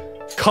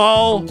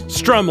 call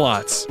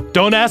Strumlots.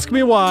 Don't ask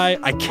me why.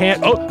 I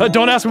can't. Oh,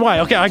 don't ask me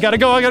why. Okay, I gotta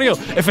go.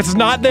 If it's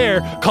not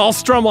there, call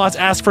Strumlots.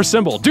 Ask for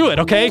Symbol. Do it.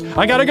 Okay.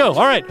 I gotta go.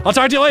 All right. I'll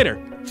talk to you later.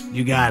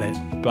 You got it.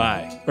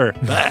 Bye. Or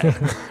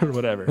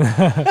whatever.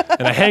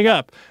 And I hang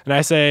up and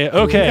I say,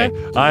 okay,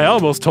 I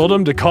almost told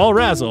him to call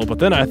Razzle, but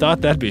then I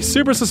thought that'd be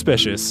super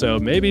suspicious. So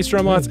maybe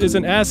Strumlots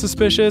isn't as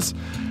suspicious.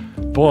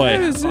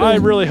 Boy, I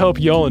really hope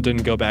Yolan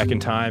didn't go back in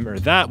time, or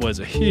that was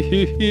a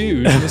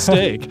huge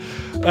mistake.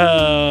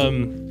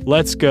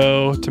 Let's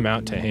go to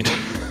Mount Tane.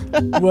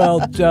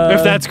 Well, if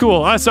that's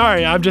cool.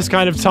 Sorry, I'm just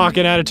kind of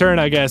talking out of turn,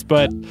 I guess,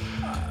 but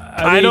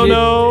I don't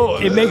know.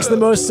 It makes the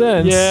most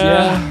sense.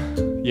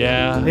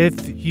 Yeah.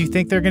 If you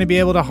think they're going to be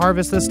able to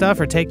harvest this stuff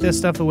or take this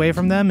stuff away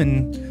from them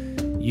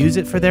and use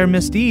it for their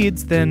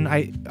misdeeds, then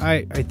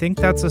I think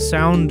that's a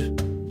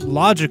sound,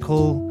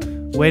 logical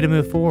way to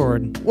move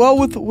forward. Well,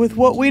 with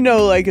what we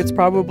know, it's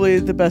probably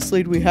the best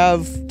lead we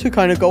have to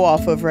kind of go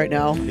off of right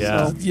now.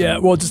 Yeah. So. Yeah,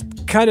 well, just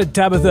kind of,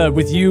 Tabitha,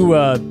 with you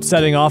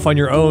setting off on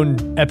your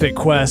own epic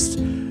quest,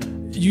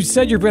 you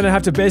said you're going to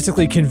have to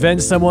basically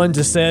convince someone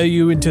to sail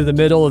you into the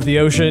middle of the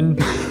ocean,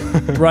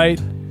 right?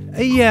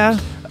 Yeah.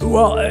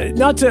 Well,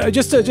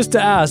 just to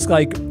ask,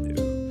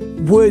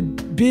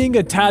 would being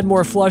a tad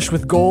more flush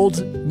with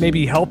gold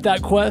maybe help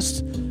that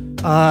quest?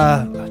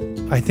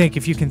 I think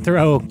if you can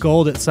throw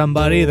gold at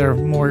somebody, they're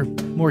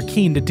more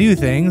keen to do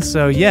things.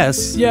 So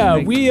yes. Yeah,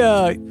 we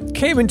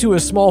came into a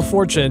small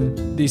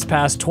fortune these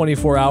past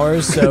 24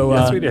 hours, so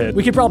yes, we did.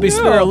 We could probably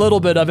spare a little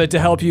bit of it to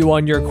help you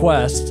on your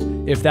quest,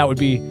 if that would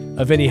be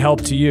of any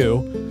help to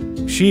you.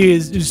 She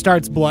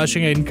starts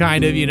blushing and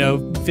kind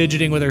of,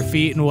 fidgeting with her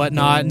feet and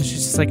whatnot, and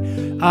she's just like,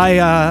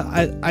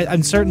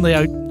 I'm certainly,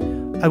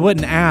 I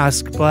wouldn't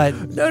ask, but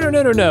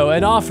no,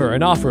 an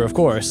offer, of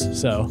course.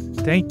 So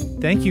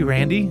thank you,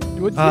 Randy.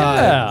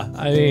 Yeah,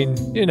 I mean,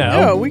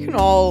 Yeah, we can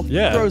all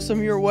throw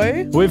some your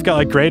way. We've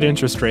got great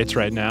interest rates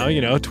right now.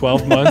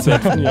 12 months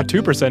at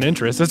 2%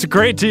 interest. That's a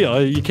great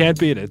deal. You can't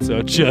beat it.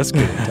 So just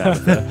kidding,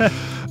 Tabitha.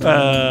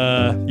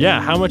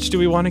 How much do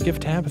we want to give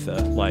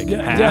Tabitha?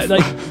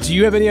 Half? Do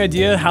you have any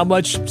idea how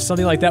much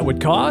something like that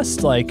would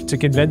cost? To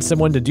convince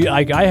someone to do?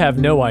 I have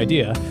no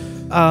idea.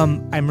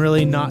 I'm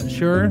really not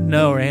sure.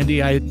 No,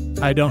 Randy, I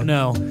don't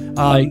know.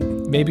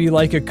 Maybe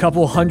a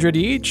couple hundred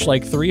each,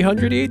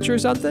 300 each or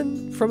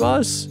something from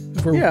us.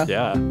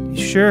 Yeah.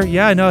 Sure.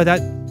 Yeah. No.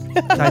 That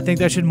I think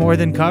that should more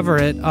than cover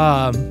it.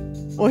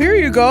 Well, here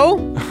you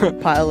go.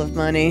 Pile of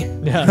money.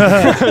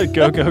 Yeah.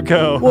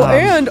 Go. Well,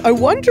 and I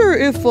wonder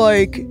if,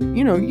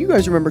 you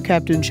guys remember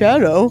Captain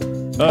Shadow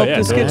helped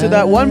us get to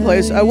that one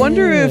place. I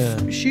wonder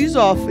if she's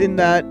off in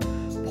that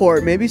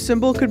port. Maybe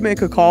Symbol could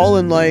make a call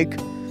and,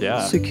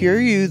 secure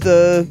you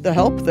the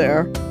help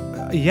there.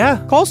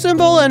 Yeah. Call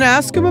Symbol and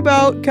ask him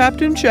about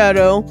Captain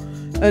Shadow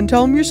and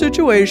tell him your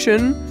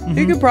situation.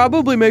 He could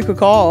probably make a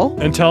call.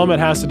 And tell him it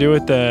has to do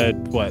with the,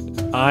 what,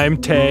 I'm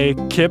Tay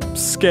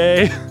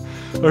Kipske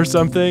or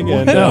something.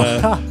 And,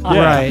 yeah.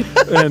 Right.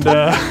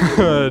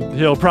 And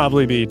he'll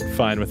probably be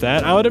fine with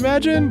that, I would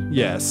imagine.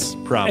 Yes,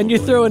 probably. And you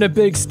throw in a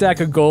big stack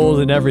of gold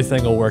and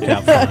everything will work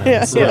out fine.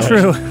 Yeah.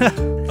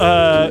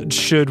 True.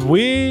 Should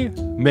we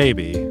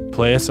maybe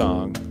play a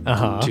song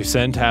Uh-huh. to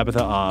send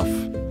Tabitha off?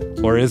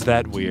 Or is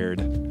that weird?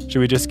 Should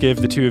we just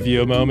give the two of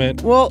you a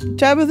moment? Well,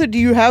 Tabitha, do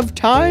you have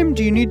time?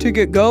 Do you need to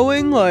get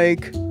going?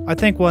 Like, I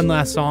think one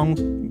last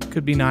song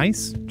could be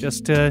nice,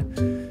 just to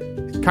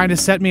kind of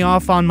set me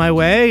off on my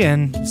way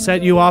and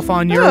set you off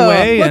on your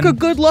way. like and a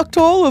good luck to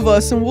all of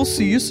us, and we'll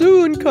see you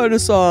soon kind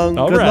of song.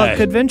 All good right. luck,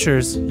 good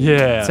ventures.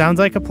 Yeah. Sounds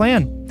like a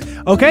plan.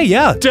 Okay,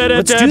 yeah. Da, da,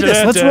 Let's da, do this.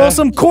 da, Let's da. roll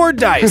some chord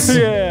dice.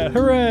 Yeah.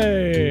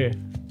 Hooray!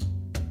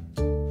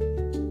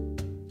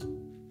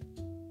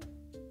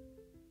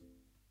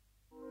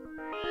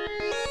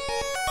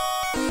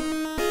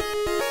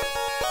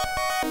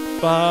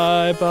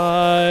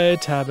 Bye,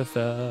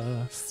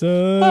 Tabitha.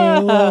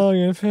 So long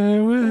and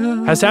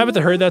farewell. Has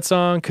Tabitha heard that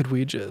song? Could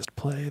we just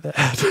play that?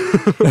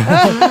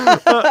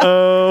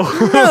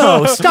 Uh-oh.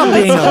 No, stop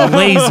being a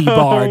lazy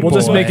bard. We'll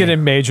just boy. make it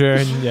in major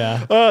and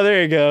yeah. Oh,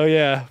 there you go.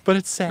 Yeah. But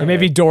it's sad. Or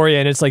maybe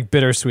Dorian, it's like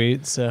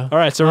bittersweet, so. All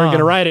right, so we're going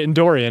to write it in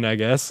Dorian, I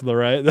guess. All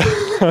right.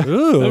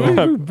 Ooh.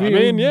 I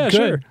mean, yeah, Good.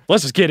 sure.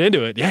 Let's just get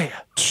into it. Yeah.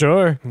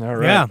 Sure. All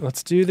right. Yeah.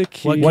 Let's do the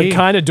key. What What key?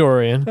 kind of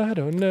Dorian? I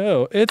don't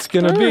know. It's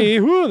going to be,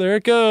 whoo, there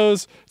it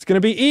goes. It's going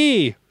to be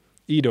E.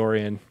 E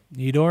Dorian.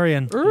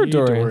 Dorian. Or E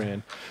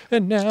Dorian.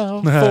 And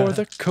now for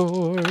the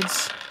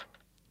chords.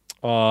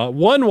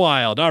 One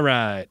wild. All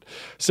right.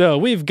 So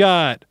we've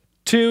got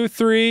 2,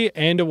 3,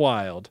 and a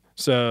wild.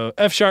 So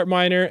F sharp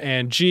minor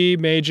and G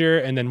major,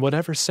 and then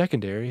whatever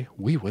secondary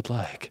we would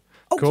like.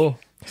 Cool.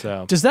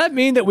 So Does that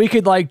mean that we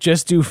could like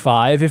just do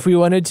 5 if we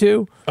wanted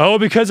to?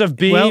 because of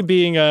B Well-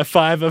 being a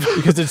 5 of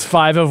Because it's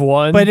 5 of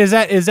 1? But is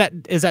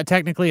that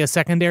technically a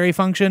secondary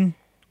function?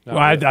 Well,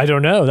 I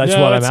don't know. That's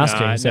No, what I'm it's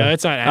asking. not. so. No,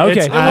 it's not.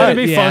 Okay. It wouldn't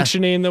be yeah.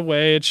 functioning the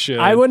way it should.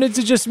 I wanted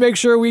to just make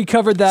sure we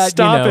covered that.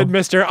 Stop you know. it,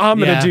 mister. I'm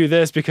going Yeah. to do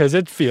this because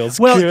it feels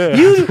Well, good.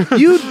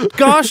 you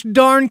gosh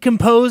darn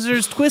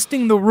composers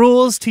twisting the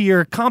rules to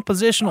your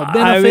compositional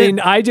benefit. I mean,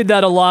 I did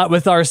that a lot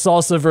with our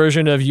salsa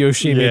version of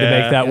Yoshimi to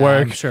Yeah. make that Yeah,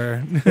 work. I'm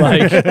sure.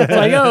 Like, it's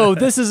like, oh,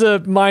 this is a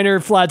minor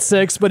flat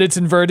 6, but it's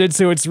inverted,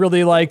 so it's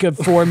really like a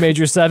 4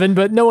 major 7.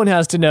 But no one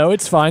has to know;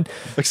 it's fine.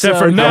 Except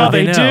So, for now yeah.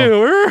 they They do.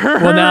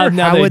 Well, now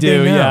How they would they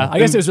do. know? Yeah, I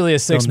guess it was really a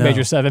 6 They'll know.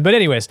 major 7. But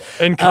anyways,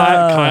 And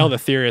Kyle the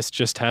theorist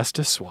just has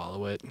to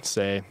swallow it and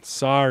say,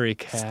 sorry,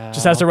 Cal.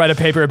 just has to write a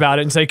paper about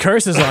it and say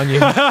curses on you.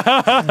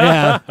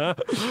 Yeah.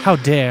 How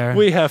dare.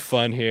 We have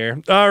fun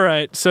here. All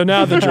right, so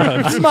now the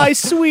drums. My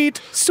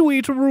sweet,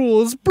 sweet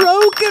rules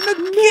broken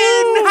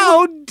again.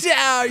 How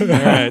dare you? All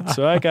right,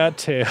 so I got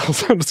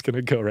tails. I'm just going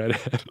to go right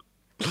ahead.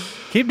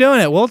 Keep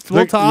doing it. We'll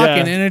Look, talk yeah.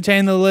 and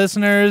entertain the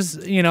listeners,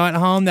 at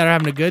home that are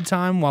having a good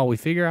time while we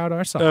figure out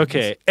our songs.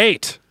 Okay,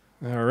 8.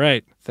 All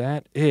right,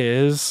 that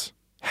is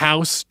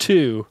House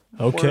 2.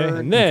 Okay.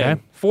 And then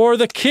Okay. for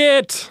the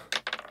kit,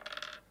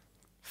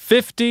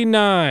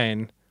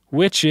 59,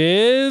 which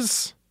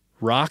is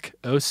Rock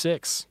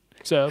 06.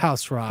 So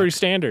House rock. pretty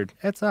standard.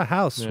 It's a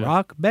house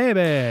rock,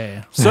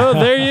 baby. So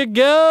there you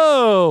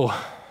go.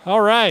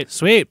 All right.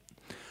 Sweet.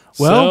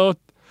 Well, so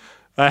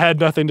I had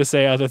nothing to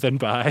say other than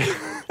bye.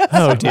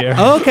 Oh dear.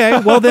 okay.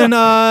 Well, then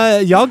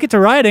y'all get to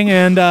writing,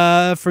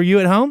 and for you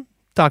at home,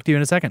 talk to you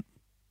in a second.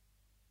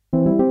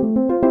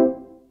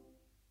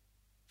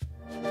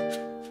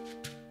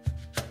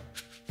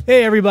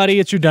 Hey everybody,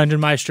 it's your Dungeon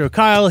Maestro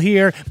Kyle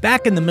here,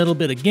 back in the middle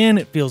bit again.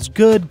 It feels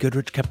good.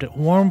 Goodrich kept it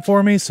warm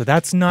for me, so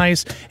that's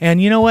nice.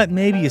 And you know what?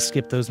 Maybe you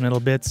skip those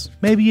middle bits.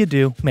 Maybe you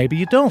do. Maybe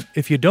you don't.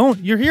 If you don't,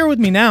 you're here with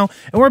me now,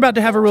 and we're about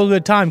to have a real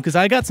good time because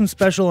I got some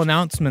special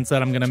announcements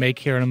that I'm going to make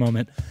here in a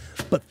moment.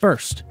 But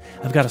first,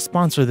 I've got a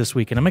sponsor this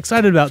week, and I'm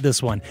excited about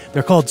this one.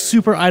 They're called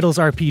Super Idols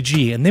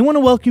RPG, and they want to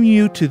welcome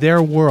you to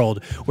their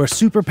world where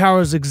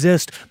superpowers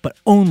exist, but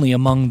only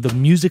among the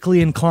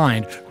musically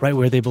inclined, right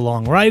where they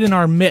belong, right in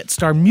our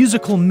midst. Our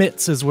musical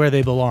midst is where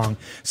they belong.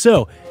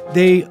 So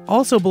they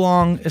also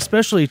belong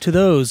especially to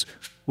those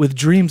with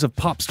dreams of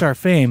pop star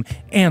fame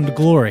and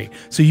glory.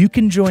 So you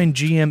can join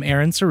GM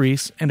Aaron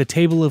Cerise and a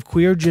table of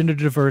queer gender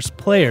diverse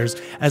players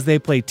as they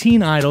play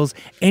teen idols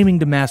aiming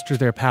to master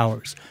their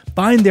powers,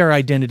 find their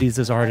identities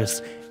as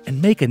artists, and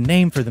make a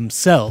name for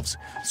themselves.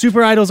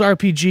 Super Idols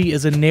RPG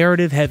is a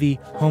narrative-heavy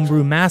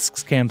homebrew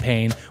masks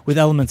campaign with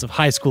elements of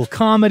high school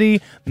comedy,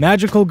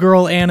 magical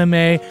girl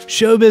anime,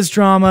 showbiz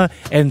drama,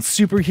 and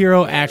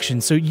superhero action.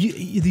 So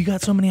you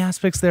got so many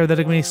aspects there that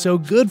are going to be so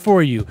good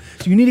for you.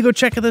 So you need to go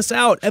check this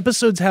out.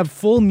 Episodes have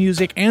full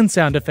music and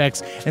sound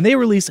effects, and they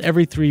release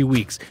every 3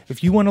 weeks.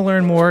 If you want to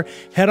learn more,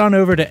 head on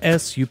over to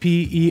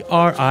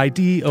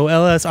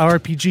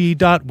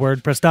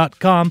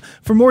superidolsrpg.wordpress.com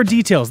for more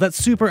details. That's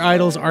Super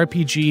Idols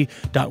RPG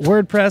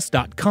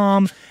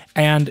pg.wordpress.com.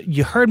 And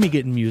you heard me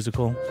getting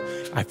musical.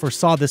 I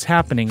foresaw this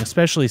happening,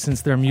 especially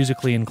since they're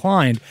musically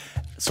inclined.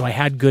 So I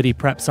had Goody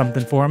prep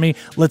something for me.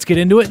 Let's get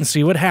into it and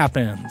see what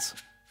happens.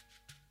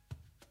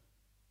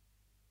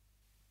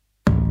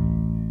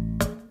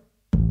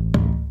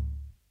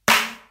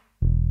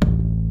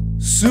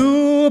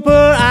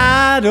 Super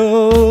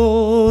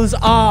Idols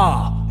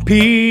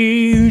RPG.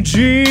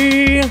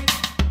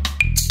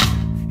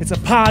 It's a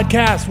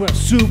podcast where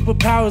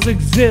superpowers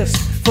exist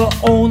for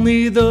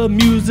only the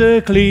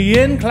musically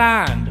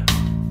inclined.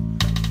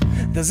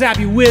 They'll zap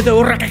you with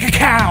a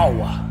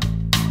cow.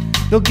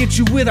 They'll get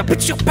you with a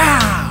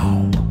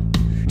pitch-a-pow.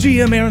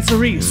 Gia, Marin,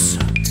 Cerise,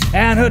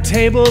 and her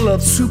table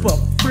of super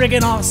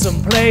friggin'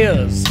 awesome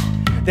players.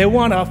 They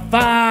want to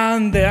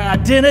find their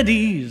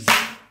identities.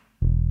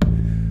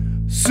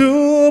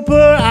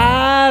 Super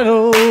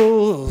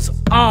Idols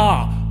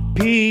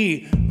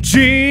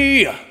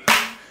RPG.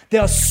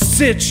 They'll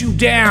sit you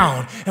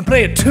down and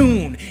play a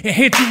tune and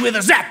hit you with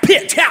a zap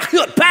pit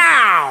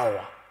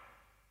pow.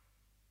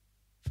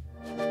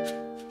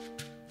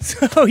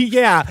 So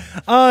yeah,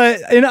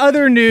 in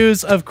other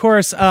news, of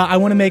course, I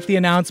want to make the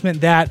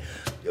announcement that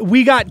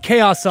we got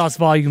Chaos Sauce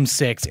Volume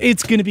 6.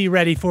 It's going to be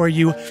ready for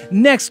you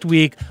next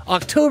week,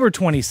 October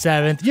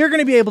 27th. You're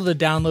going to be able to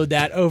download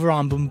that over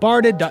on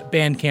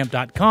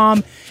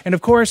bombarded.bandcamp.com. And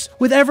of course,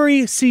 with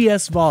every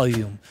CS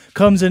volume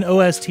comes an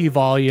OST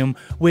volume,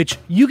 which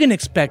you can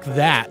expect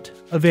that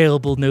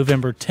available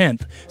November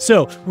 10th.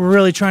 So we're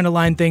really trying to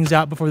line things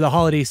out before the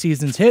holiday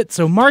seasons hit.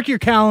 So mark your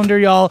calendar,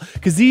 y'all,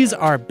 because these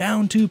are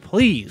bound to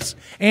please.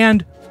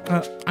 And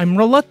I'm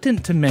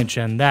reluctant to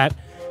mention that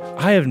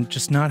I have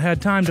just not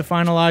had time to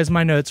finalize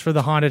my notes for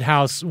the Haunted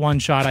House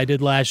one-shot I did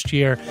last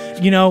year.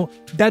 You know,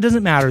 that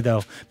doesn't matter,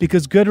 though,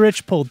 because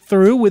Goodrich pulled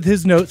through with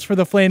his notes for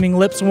the Flaming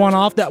Lips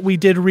one-off that we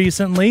did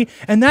recently,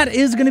 and that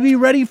is going to be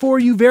ready for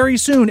you very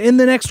soon, in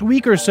the next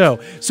week or so.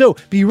 So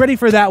be ready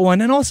for that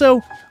one, and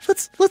also,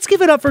 let's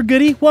give it up for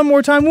Goody one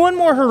more time, one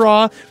more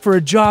hurrah for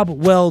a job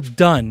well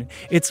done.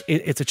 It's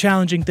a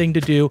challenging thing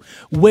to do.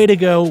 Way to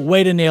go,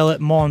 way to nail it,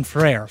 mon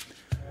frere.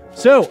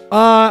 So,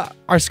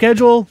 our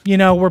schedule, you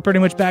know, we're pretty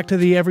much back to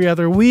the every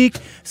other week.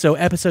 So,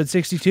 episode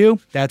 62,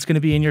 that's going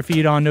to be in your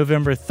feed on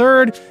November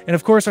 3rd. And,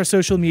 of course, our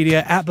social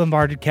media,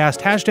 @BombardedCast,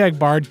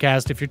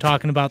 #BardCast if you're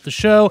talking about the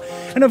show.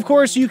 And, of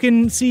course, you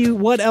can see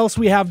what else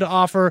we have to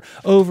offer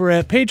over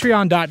at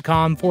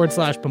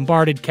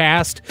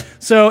patreon.com/BombardedCast.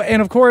 So,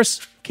 and, of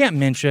course, can't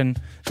mention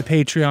the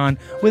Patreon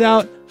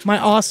without my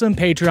awesome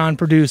Patreon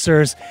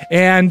producers,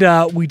 and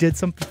we did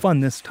something fun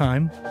this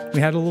time.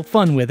 We had a little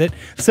fun with it.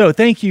 So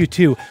thank you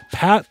to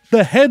Pat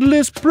the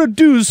Headless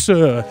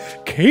Producer,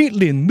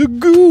 Caitlin the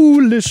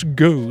Ghoulish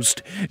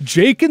Ghost,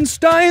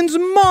 Jakenstein's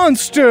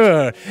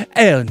Monster,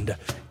 and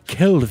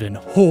Kelvin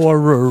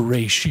Horror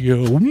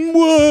Ratio.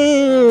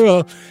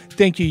 Mwah!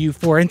 Thank you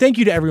four, and thank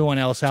you to everyone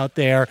else out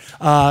there.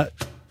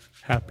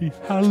 Happy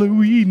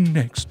Halloween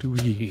next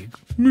week.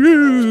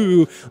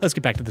 Woo! Let's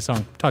get back to the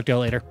song. Talk to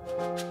y'all later.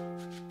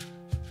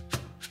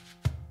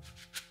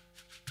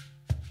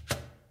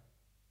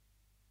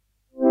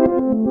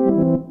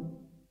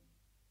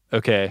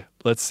 Okay,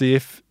 let's see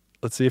if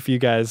you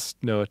guys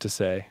know what to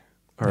say.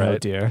 All right. Oh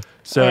dear.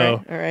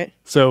 So all right.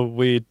 So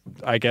we,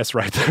 I guess,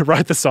 write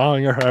the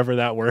song or however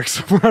that works.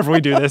 Wherever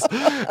we do this,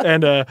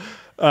 and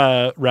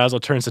Razzle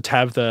turns to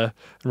Tabitha,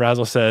 and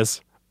Razzle says,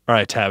 "All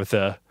right,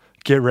 Tabitha,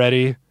 get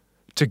ready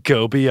to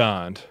go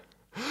beyond."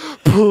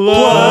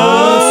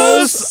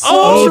 Plus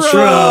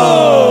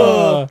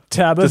Ultra!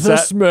 Tabitha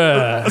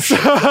Smash.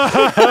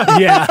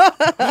 Yeah.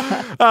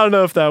 I don't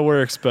know if that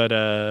works, but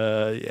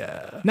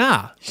yeah.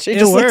 Nah. She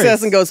just looks at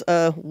us and goes,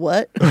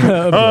 what?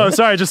 Oh,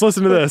 sorry, just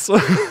listen to this.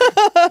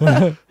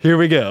 Here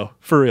we go.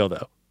 For real,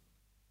 though.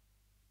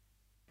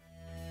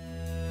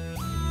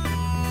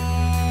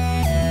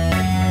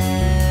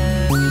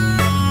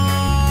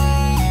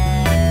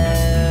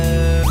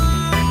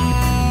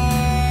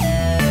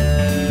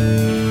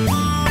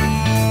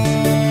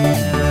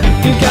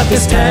 You got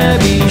this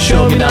tabby,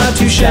 show me not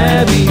too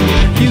shabby.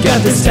 You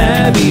got this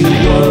tabby,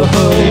 whoa,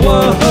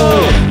 whoa,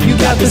 whoa. You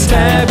got this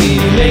tabby,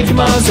 make your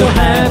mom so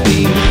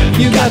happy.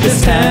 You got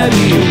this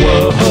tabby,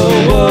 whoa,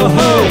 whoa,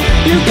 whoa.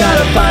 You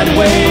gotta find a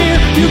way,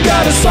 you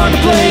got a song to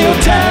play. Oh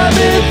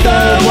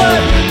Tabitha, what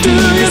do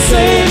you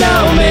say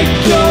now? Make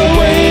your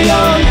way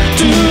on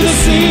to the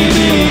sea,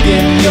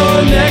 begin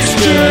your next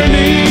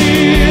journey.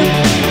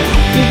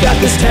 You got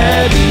this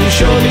tabby,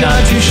 show me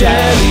not too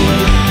shabby.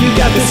 You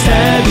got this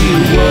tabby,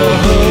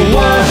 whoa,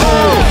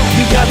 whoa.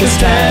 You got this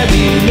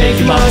tabby, make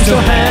your mom so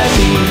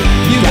happy.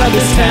 You got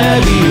this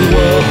tabby,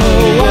 whoa,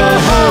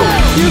 whoa.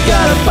 You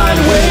gotta find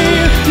a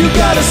way, you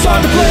got a song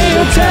to play.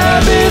 Oh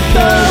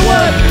Tabitha,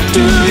 what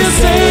do you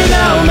say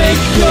now? Make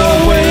your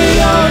way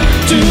on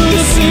to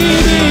the sea,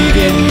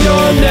 begin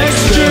your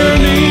next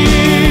journey.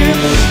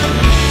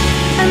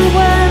 And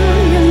when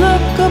you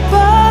look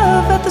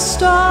above at the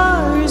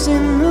stars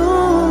and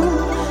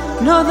moon,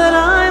 know that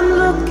I'm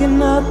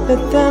looking up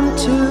at them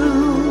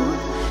too,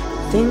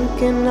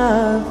 thinking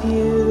of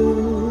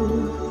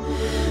you.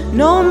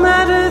 No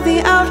matter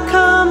the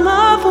outcome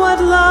of what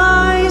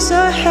lies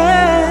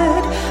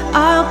ahead,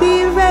 I'll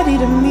be ready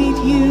to meet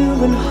you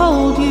and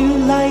hold you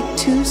like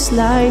 2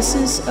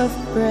 slices of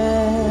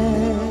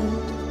bread.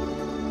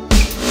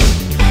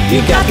 You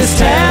got this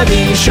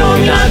tabby, sure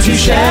not too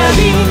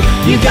shabby.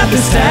 You got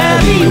this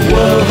tabby,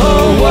 whoa,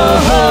 whoa,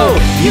 whoa.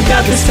 You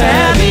got this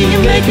tabby,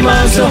 you make your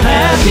mom so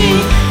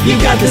happy.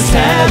 You got this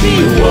tabby,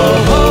 whoa,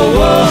 whoa,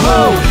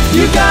 whoa.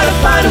 You gotta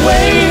find a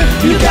way,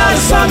 you got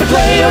a song to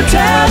play. Oh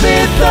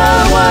Tabitha,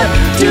 what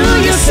do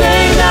you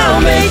say now?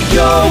 Make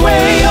your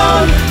way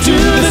on to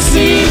the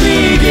sea,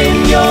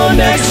 begin your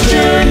next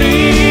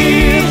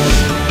journey.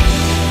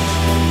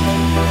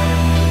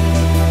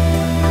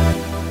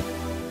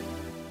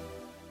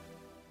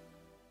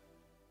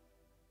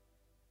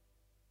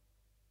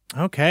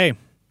 Okay.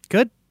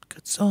 Good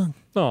song.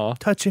 Aw.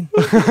 Touching.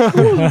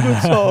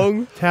 Good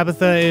song.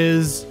 Tabitha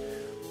is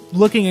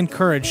looking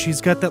encouraged.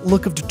 She's got that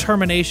look of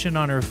determination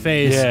on her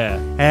face. Yeah.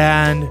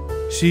 And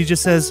she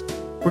just says,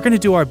 we're going to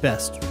do our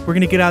best. We're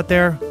going to get out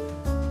there.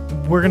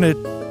 We're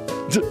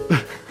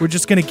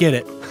just going to get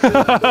it.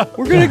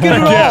 We're gonna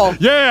get it all,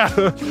 Yeah.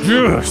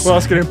 Yes. Well, I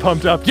was getting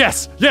pumped up.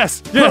 Yes.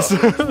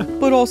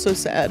 but also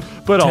sad.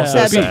 But also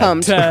Sad but sad.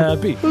 pumped.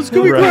 Tabby. It's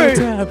gonna be Right.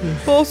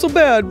 great. Also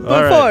bad, All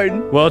but right.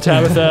 fine. Well,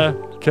 Tabitha,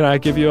 can I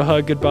give you a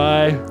hug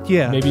goodbye?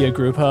 Yeah. Maybe a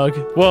group hug.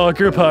 Well, a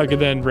group hug, and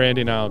then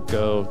Randy and I'll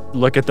go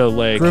look at the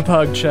lake. Group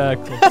hug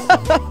check.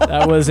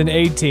 That was an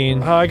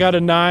 18. Oh, I got a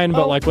 9,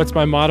 but like, what's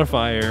my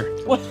modifier?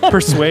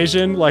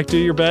 Persuasion? Like, do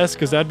your best,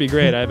 because that'd be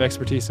great. I have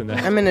expertise in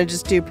that. I'm gonna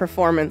just do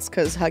performance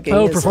because hugging.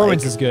 Oh, is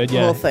performance like is good, the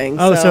yeah. whole thing.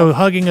 Oh, so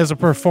hugging is a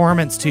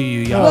performance to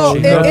you, Yashi. Well,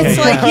 it's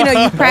Okay.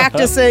 like, you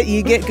practice it,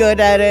 you get good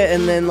at it,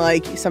 and then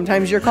like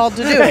sometimes you're called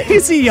to do it. You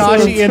see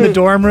Yashi in the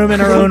dorm room in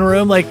her own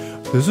room, like,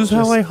 this is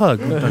how I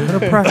hug. I'm going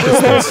to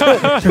practice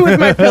this. With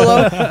my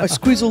pillow, I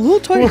squeeze a little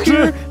tight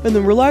here, and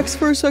then relax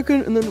for a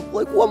second, and then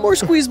like one more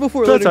squeeze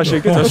before. That's how letting she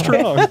go. gets us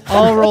strong.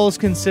 All rolls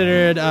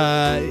considered,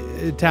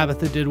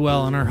 Tabitha did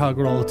well on her hug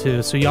roll,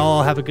 too. So y'all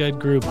all have a good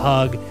group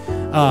hug.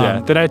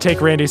 Yeah. Then I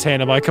take Randy's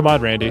hand. I'm like, come on,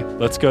 Randy.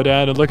 Let's go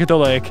down and look at the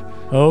lake.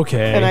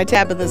 Okay. And I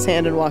tap at this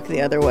hand and walk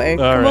the other way.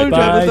 Come right. on,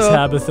 Bye, Tabitha.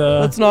 Tabitha.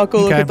 Let's not go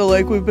look Okay. at the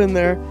lake. We've been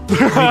there. We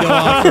go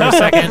off for a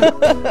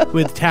second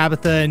with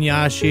Tabitha and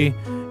Yashi,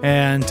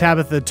 and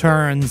Tabitha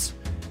turns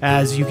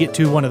as you get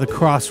to one of the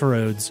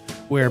crossroads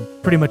where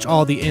pretty much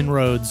all the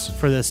inroads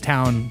for this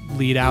town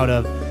lead out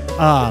of.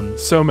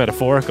 So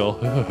metaphorical.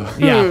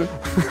 Yeah.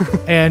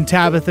 And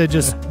Tabitha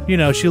just,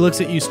 she looks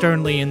at you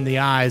sternly in the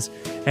eyes,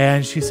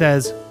 and she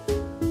says,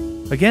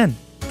 again,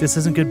 this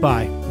isn't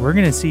goodbye. We're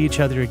going to see each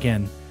other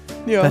again.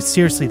 Yeah.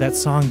 Seriously, that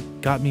song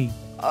got me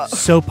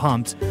so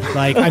pumped.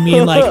 Like,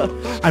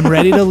 I'm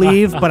ready to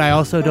leave, but I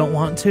also don't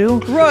want to.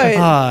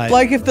 Right.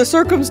 Like if the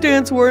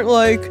circumstance weren't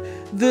like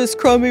this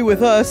crummy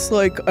with us,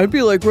 like I'd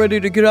be like ready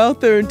to get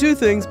out there and do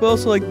things, but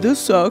also like this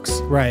sucks.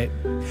 Right.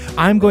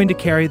 I'm going to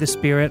carry the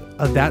spirit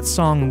of that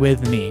song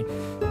with me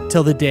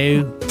till the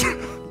day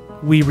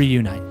we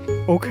reunite.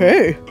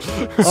 Okay.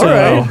 All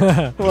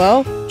right.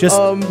 Well, Just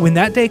when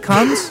that day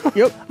comes,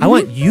 yep. I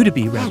want you to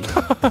be ready.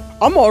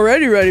 I'm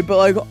already ready, but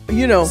like,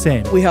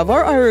 Same. we have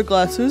our Ira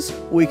glasses.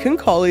 We can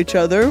call each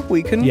other.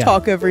 We can Yeah.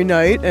 talk every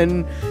night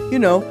and,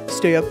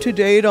 stay up to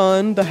date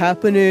on the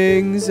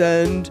happenings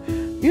and,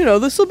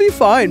 this will be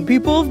fine.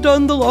 People have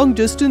done the long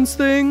distance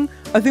thing.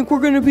 I think we're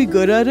going to be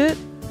good at it.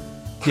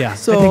 Yeah,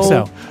 So, I think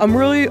so. I'm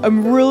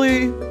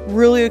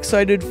really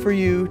excited for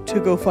you to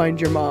go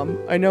find your mom.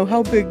 I know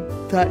how big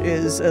that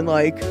is and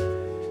like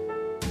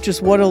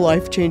just what a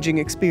life-changing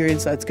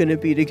experience that's going to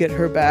be to get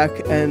her back,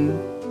 and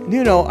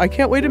I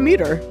can't wait to meet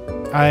her.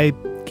 I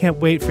can't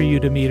wait for you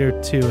to meet her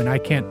too, and I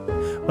can't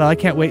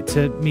wait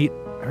to meet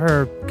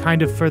her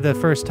kind of for the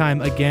first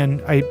time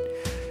again.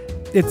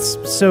 It's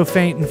so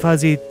faint and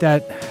fuzzy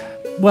that,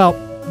 well,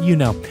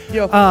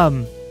 Yeah.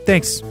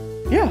 Thanks.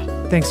 Yeah.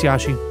 Thanks,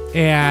 Yashi.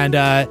 And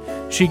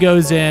she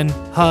goes in,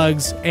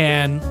 hugs,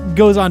 and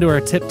goes onto her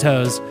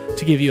tiptoes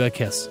to give you a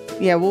kiss.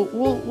 Yeah,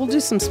 we'll do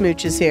some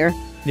smooches here.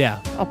 Yeah.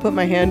 I'll put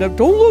my hand up.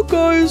 Don't look,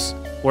 guys.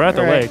 We're at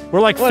the All right. lake. We're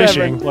like Whatever.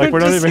 fishing. Like, we're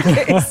not Just even.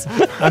 in case.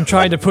 I'm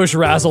trying to push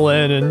Razzle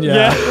in, and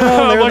yeah.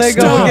 Oh, there Like, they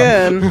go stop.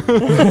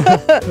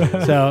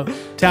 again. So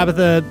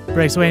Tabitha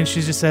breaks away and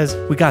she just says,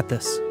 "We got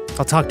this.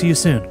 I'll talk to you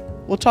soon."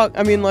 We'll talk.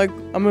 I mean, like,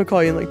 I'm gonna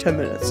call you in like 10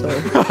 minutes. So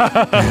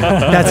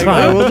That's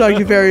fine. we'll talk to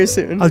you very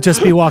soon. I'll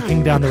just be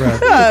walking down the road.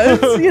 Yeah,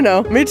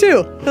 it's, me too.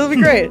 It'll be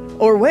great.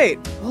 Or wait.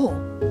 Oh,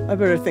 I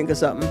better think of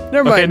something.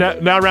 Never Okay,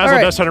 mind. now Razzle All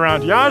right. does turn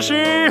around.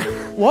 Yashi!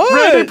 What?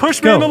 Randy,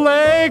 push me Go. in the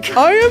lake!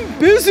 I am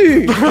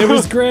busy. It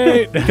was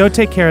great. Go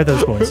take care of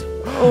those boys.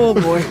 Oh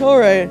boy. All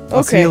right. Okay.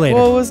 I'll see you later.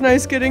 Well, it was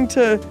nice getting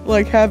to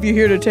like have you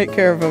here to take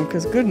care of them.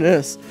 Cause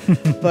goodness.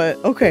 But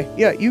okay.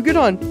 Yeah. You get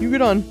on.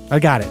 I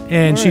got it.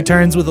 And she Alright.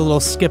 turns with a little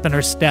skip in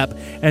her step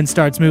and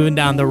starts moving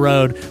down the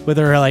road with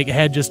her like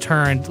head just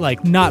turned,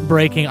 like not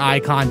breaking eye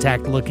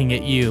contact, looking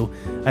at you.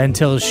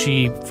 until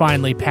she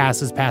finally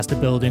passes past a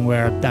building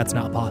where that's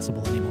not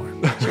possible anymore.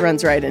 She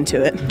runs right into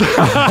it.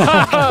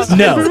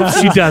 No,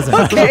 she doesn't.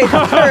 Okay,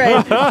 all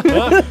right.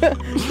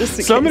 Just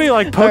in So case. many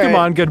like All right.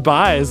 Pokemon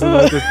goodbyes. And,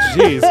 like,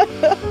 jeez.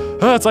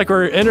 Oh, it's like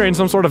we're entering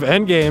some sort of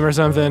end game or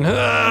something.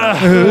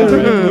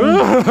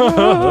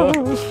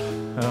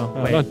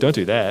 Don't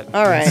do that.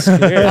 All right.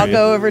 Scary. I'll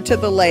go over to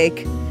the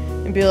lake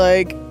and be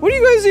like, what are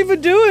you guys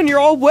even doing? You're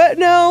all wet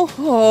now?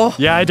 Oh,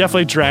 Yeah, I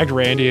definitely dragged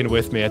Randy in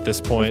with me at this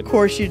point. of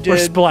course you did. We're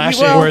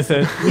splashing. Well, Worth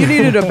it. You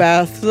needed a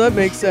bath, so that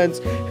makes sense.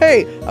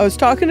 Hey, I was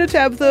talking to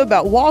Tabitha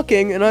about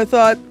walking, and I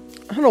thought,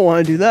 I don't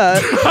want to do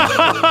that.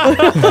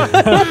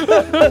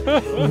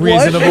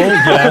 Reasonable,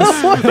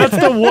 yes. That's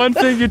the one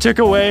thing you took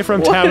away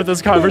from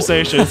Tabitha's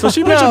conversation. So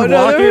she No, mentioned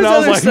no, walking, there was and I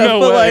was other like, stuff, no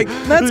but way. like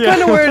that's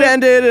kind of where it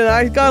ended, and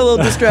I got a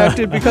little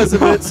distracted because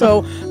of it.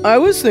 So I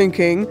was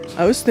thinking,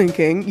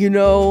 you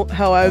know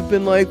how I've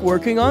been like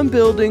working on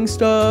building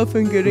stuff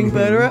and getting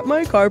better at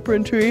my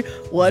carpentry.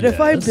 What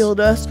if I build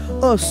us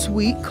a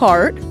sweet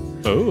cart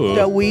Oh.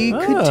 that we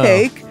could Oh.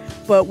 take,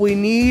 but we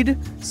need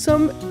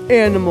some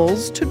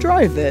animals to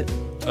drive it?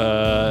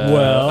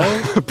 Well,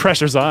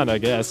 Pressure's on, I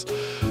guess.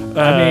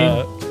 I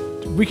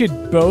mean, we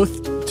could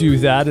both do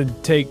that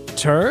and take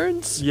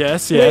turns.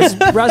 Yes.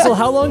 Razzle,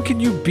 how long can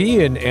you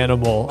be an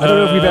animal? I don't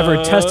know if we've ever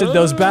tested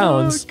those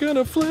bounds.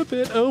 Gonna flip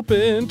it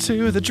open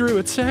to the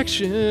druid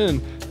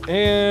section,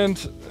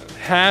 and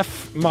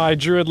half my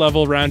druid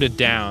level rounded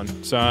down.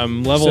 So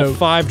I'm level So-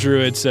 5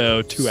 druid,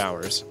 so 2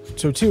 hours.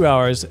 So 2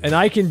 hours, and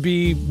I can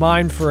be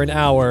mine for an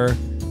hour,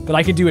 but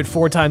I can do it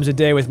 4 times a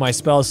day with my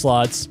spell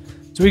slots.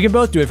 So we can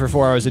both do it for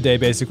 4 hours a day,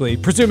 basically,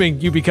 presuming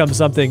you become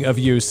something of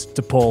use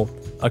to pull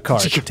a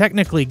cart.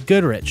 Technically,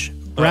 Goodrich.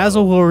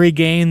 Razzle will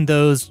regain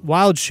those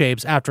wild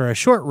shapes after a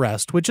short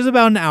rest, which is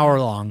about an hour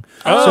long.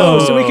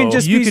 So we can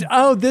just you be. could-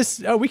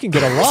 We can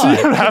get a You lot.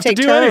 don't have to take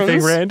do turns.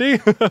 anything, Randy.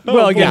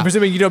 Well, again, Yeah.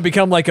 presuming you don't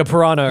become like a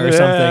piranha or Yeah.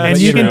 something. and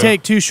but you can know.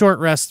 take 2 short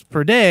rests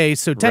per day,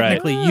 so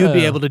technically you'd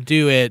be Ah. able to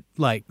do it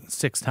like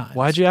 6 times.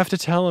 Why'd you have to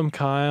tell him,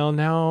 Kyle?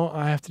 Now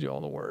I have to do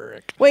all the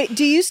work. Wait,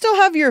 do you still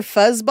have your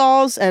fuzz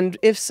balls? And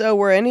if so,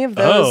 were any of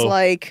those Oh,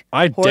 like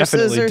I horses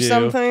definitely or do.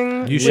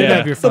 something? You should Yeah.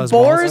 have your The fuzz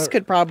boars balls.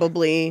 could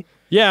probably.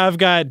 Yeah, I've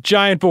got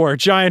giant boar,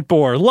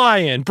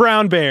 lion,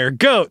 brown bear,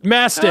 goat,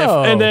 mastiff,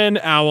 Oh. and then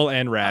owl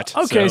and rat.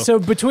 Okay, so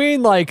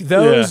between like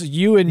those, Yeah.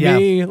 you and Yeah.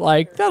 me,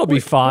 like that'll be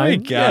fine.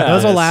 got Yeah.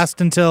 Those will Yes. last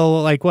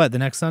until like what? The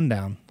next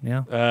sundown.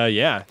 Yeah.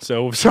 yeah.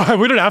 So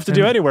we don't have to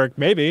do any work,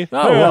 maybe.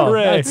 Oh, well,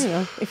 Hooray. that's- You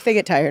know, if they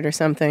get tired or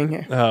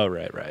something. Oh,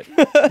 right.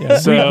 Yeah,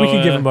 So, we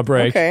can give him a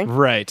break. Okay.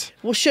 Right.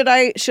 Well, should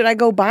I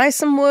go buy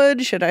some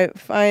wood? Should I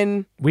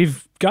find?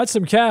 We've got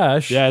some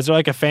cash. Yeah, is there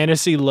like a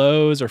fantasy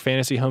Lowe's or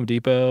fantasy Home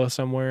Depot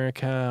somewhere,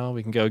 Cal?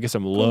 We can go get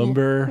some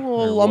lumber. A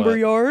or lumber what?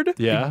 yard?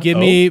 Yeah. Give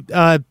Oh. me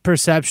a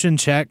perception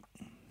check.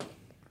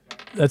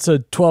 That's a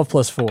 12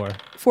 plus 4.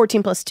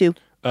 14 plus 2.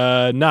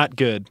 Not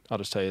good. I'll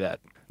just tell you that.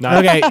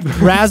 Not Okay,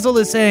 Razzle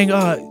is saying,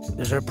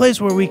 is there a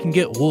place where we can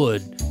get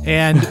wood?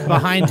 And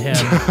behind him,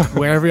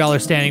 wherever y'all are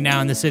standing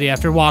now in the city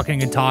after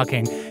walking and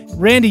talking,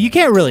 Randy, you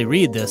can't really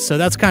read this, so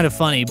that's kind of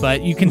funny,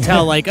 but you can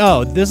tell, like,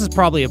 oh, this is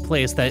probably a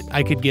place that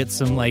I could get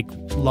some, like,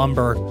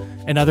 lumber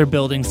and other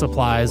building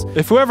supplies.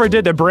 If whoever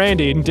did the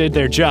branding did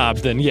their job,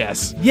 then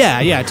yes.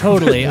 Yeah,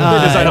 totally. They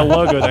design a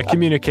logo that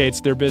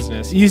communicates their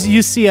business.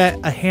 You see a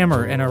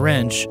hammer and a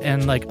wrench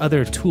and, like,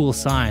 other tool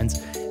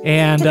signs.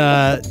 And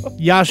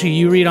Yashi,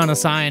 you read on a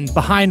sign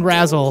behind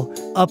Razzle,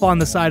 up on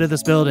the side of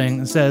this building,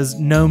 it says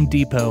Gnome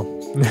Depot.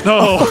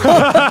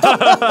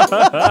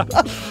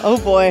 Oh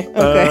boy.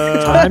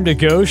 Okay. Time to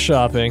go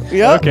shopping.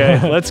 Yep.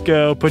 Okay, let's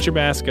go. Put your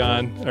mask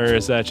on. Or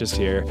is that just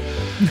here?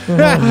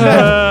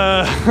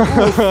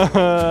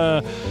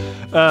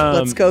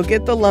 Let's go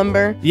get the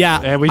lumber.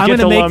 Yeah, And we I'm get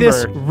gonna the make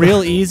this lumber.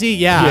 real easy.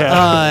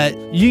 Yeah,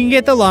 you can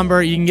get the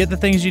lumber, you can get the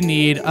things you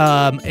need.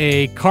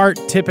 A cart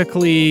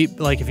typically,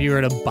 like if you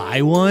were to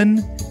buy one,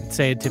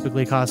 say it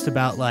typically costs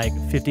about like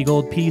 50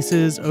 gold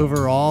pieces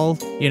overall.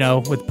 You know,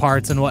 with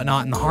parts and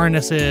whatnot, and the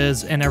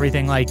harnesses and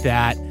everything like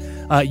that.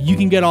 You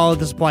can get all of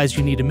the supplies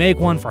you need to make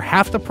one for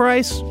half the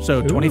price,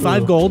 so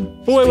 25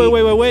 gold.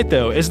 Wait,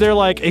 though. Is there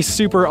like a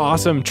super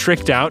awesome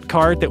tricked out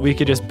cart that we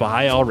could just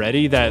buy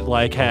already that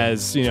like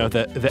has, you know,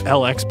 the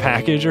LX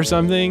package or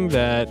something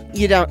that,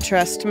 You don't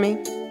trust me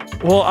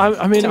well,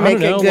 I mean, to I make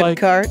don't know, a good like,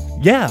 cart?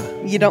 Yeah,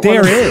 You don't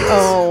there wanna... is.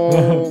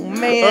 Oh,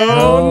 man.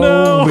 Oh,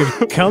 no.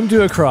 We've come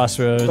to a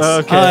crossroads.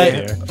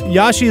 Okay.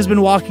 Yashi has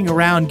been walking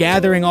around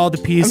gathering all the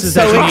I'm pieces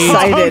so that he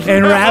excited. needs,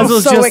 and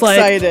Razzle's I'm so just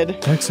excited.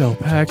 like Excel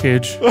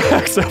package.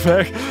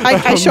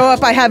 I show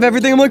up, I have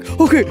everything. I'm like,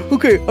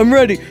 okay, I'm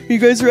ready. You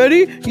guys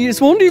ready?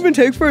 This won't even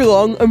take very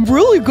long. I'm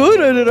really good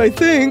at it, I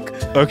think.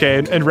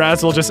 Okay, and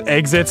Razzle just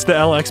exits the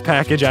LX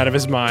package out of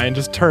his mind,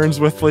 just turns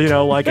with, you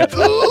know, like a...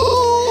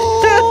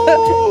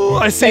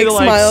 I see Fake the,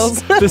 like,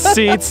 smiles. the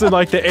seats and,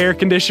 like, the air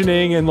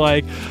conditioning and,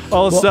 like,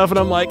 all the stuff, and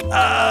I'm like,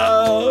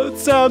 oh, it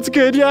sounds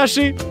good,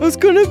 Yashi. It's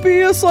gonna be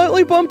a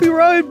slightly bumpy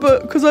ride,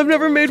 but because I've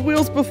never made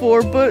wheels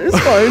before, but it's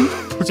fine.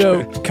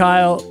 So,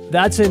 Kyle,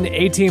 that's an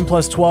 18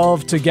 plus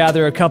 12 to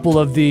gather a couple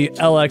of the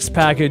LX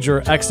package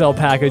or XL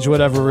package,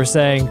 whatever we're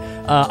saying,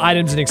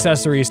 items and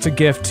accessories to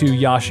gift to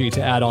Yashi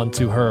to add on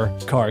to her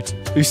cart.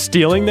 Are you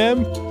stealing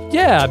them?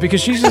 Yeah, because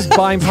she's just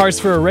buying parts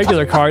for a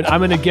regular cart. I'm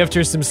going to gift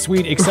her some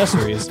sweet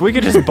accessories. We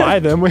could just buy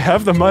them. We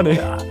have the money.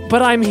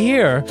 But I'm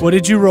here. What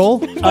did you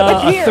roll?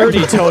 A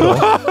 30 total.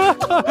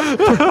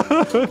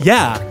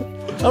 Yeah.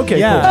 Okay,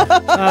 Yeah.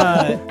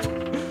 cool.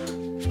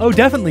 Oh,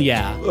 definitely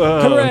yeah.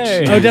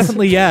 Hooray. Oh,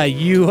 definitely yeah.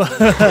 You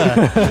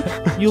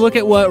you look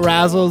at what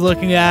Razzle's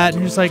looking at,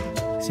 and you're just like,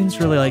 seems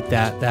really like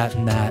that,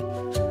 and that.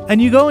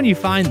 And you go and you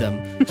find them.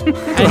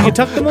 And you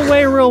tuck them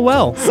away real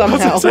well.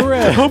 Somehow.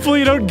 Hopefully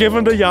you don't give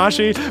them to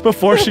Yashi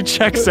before she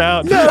checks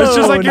out. It's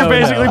just like you're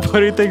basically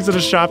putting things in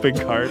a shopping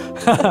cart.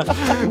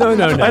 No.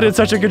 I did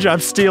such a good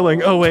job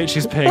stealing. Oh, wait,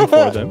 she's paying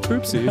for them.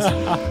 Oopsies.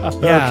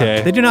 Yeah.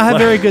 Okay. They do not have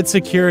very good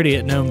security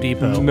at Gnome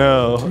Depot.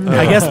 No.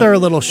 I guess they're a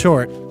little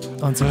short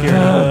on security.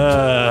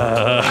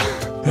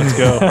 Let's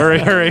go.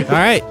 Hurry. All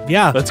right.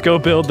 Yeah. Let's go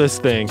build this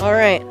thing. All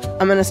right,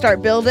 I'm going to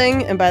start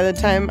building, and by the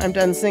time I'm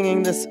done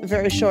singing this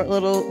very short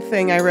little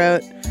thing I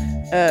wrote,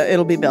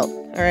 it'll be built.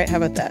 All right, how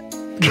about that?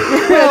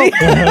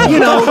 Ready? You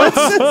know,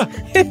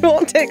 It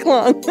won't take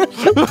long.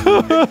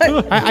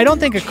 I don't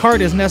think a cart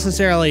is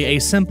necessarily a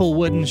simple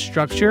wooden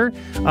structure.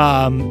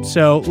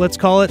 So let's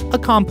call it a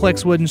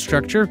complex wooden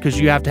structure because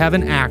you have to have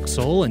an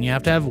axle and you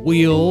have to have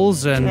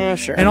wheels and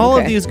Sure, and all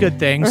of okay. these good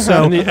things.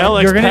 So And the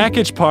LX you're gonna,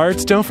 package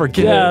parts, don't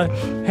forget. Yeah.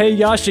 Hey,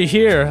 Yashi,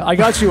 here. I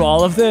got you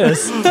all of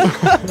this.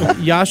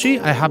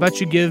 Yashi, how about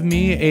you give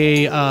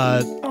me a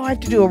Oh, I have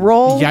to do a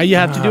roll? yeah, you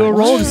have to do a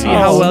roll to see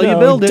how Oh, well you no,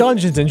 build it.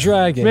 Dungeons and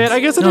Dragons. Man, I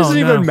guess it No, doesn't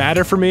no. even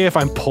matter for me if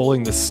I'm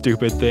pulling this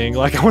stupid thing.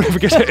 Like, I won't even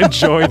get to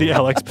enjoy the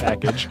LX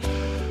package.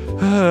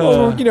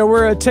 Well,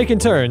 we're taking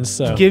turns,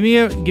 so. Give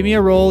me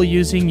a roll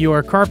using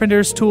your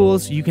carpenter's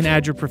tools. You can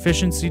add your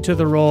proficiency to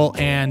the roll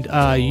and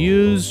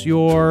use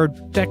your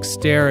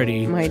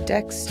dexterity My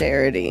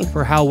dexterity.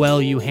 for how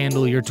well you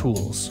handle your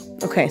tools.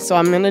 Okay, so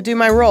I'm gonna do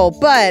my roll,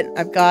 but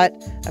I've got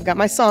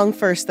my song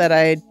first that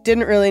I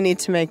didn't really need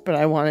to make, but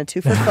I wanted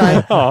to for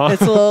fun.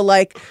 It's a little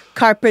like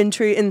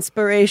carpentry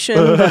inspiration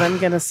that I'm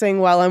gonna sing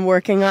while I'm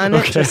working on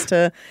it,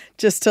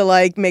 just to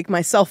like make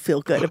myself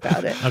feel good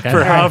about it. Okay.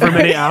 For however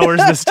many hours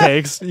this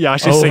takes,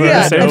 Yashi's singing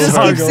Yeah, the I same just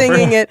song. keep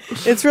singing it.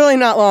 It's really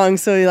not long,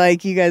 so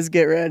like you guys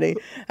get ready.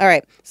 All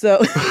right,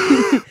 so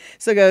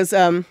so it goes.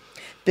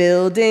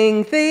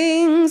 Building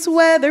things,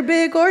 whether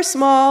big or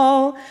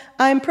small,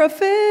 I'm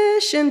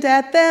proficient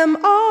at them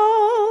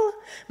all.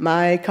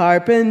 My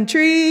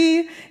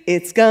carpentry,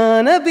 it's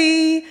gonna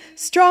be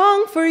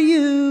strong for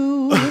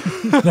you.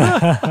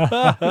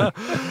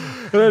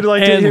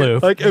 Like, And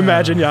loop. like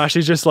imagine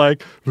Yashi's just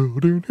like,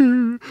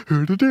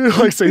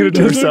 like singing it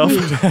to herself.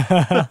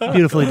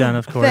 Beautifully done,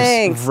 of course.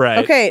 Thanks. Right.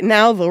 Okay,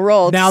 now the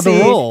roll. to Now the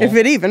see roll. If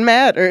it even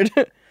mattered.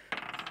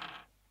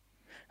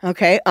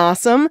 Okay,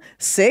 awesome.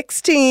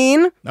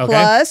 16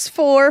 plus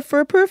 4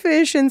 for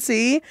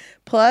proficiency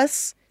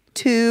plus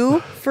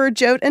 2 for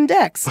Jote and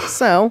Dex.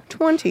 So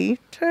 22.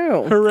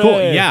 Hooray.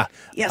 Cool. Yeah.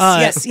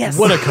 Yes.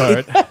 What a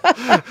cart.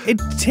 It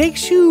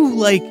takes you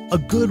like a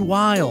good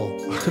while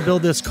to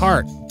build this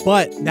cart,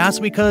 but that's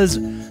because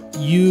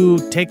you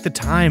take the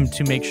time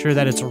to make sure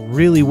that it's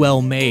really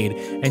well made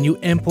and you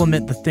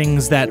implement the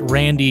things that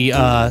Randy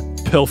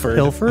Pilfered.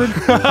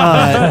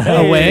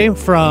 away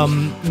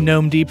from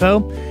Gnome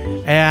Depot.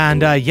 And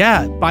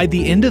by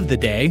the end of the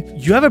day,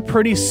 you have a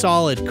pretty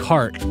solid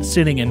cart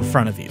sitting in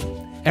front of you.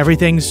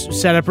 Everything's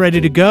set up ready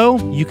to go.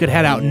 You could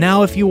head out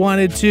now if you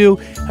wanted to.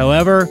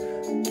 However,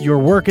 your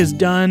work is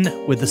done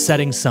with the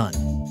setting sun.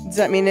 Does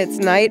that mean it's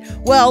night?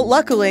 Well,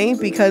 luckily,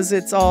 because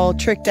it's all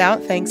tricked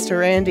out thanks to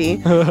Randy,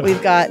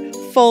 we've got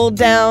fold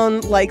down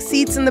like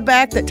seats in the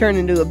back that turn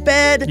into a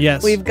bed.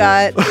 Yes. We've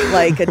got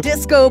like a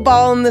disco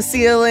ball in the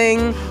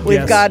ceiling. We've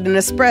Yes. got an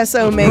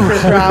espresso maker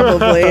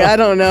probably. I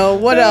don't know.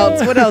 What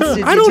else? What else did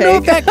you I don't take? know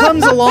if that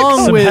comes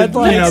along with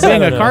headlights? being I a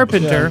don't know.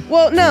 carpenter.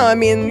 Well, no, I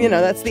mean,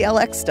 that's the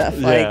LX stuff.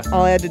 Like, Yeah.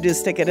 all I had to do is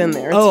stick it in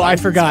there. It's Oh, fine, I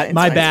it's forgot. fine, it's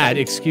My fine, bad.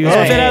 it's fine. Excuse Well,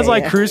 me. if it has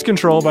like yeah. cruise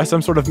control by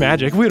some sort of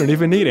magic, we don't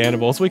even need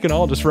animals. We can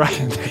all just ride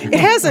it. It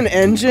has an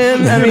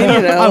engine. I mean,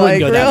 I wouldn't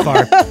go that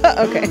far.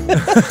 Okay.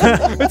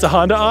 It's a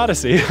Honda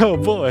Odyssey. Oh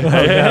boy.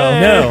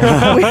 No.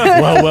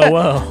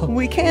 Whoa.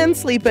 We can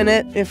sleep in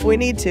it if we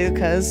need to,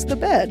 because the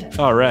bed.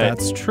 All right.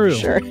 That's true.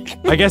 Sure.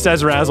 I guess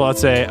as Razzle, I'd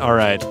say, all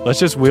right, let's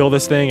just wheel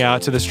this thing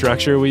out to the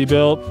structure we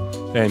built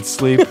and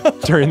sleep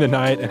during the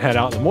night and head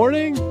out in the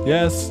morning.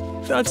 Yes.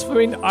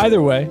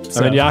 Either way.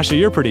 I mean, Yashi,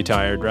 you're pretty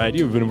tired, right?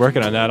 You've been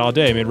working on that all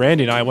day. I mean,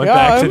 Randy and I went Yeah,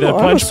 back to the I'm a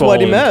punch bowl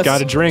sweaty and mess.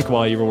 got a drink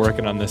while you were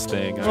working on this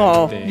thing.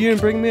 Oh, I think. you didn't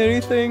bring me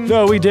anything?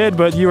 No, we did,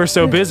 but you were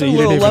so busy you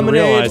didn't little even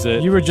lemonade. realize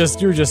it. You were just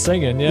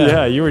singing, yeah.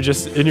 Yeah, you were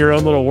just in your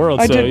own little world.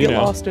 I so, did you get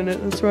know. lost in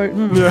it. That's right.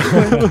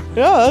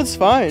 Yeah, that's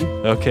fine.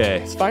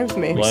 Okay, It's fine with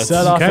me. Let's-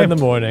 Set off Okay. in the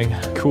morning.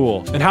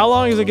 cool. And how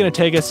long is it going to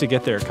take us to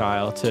get there,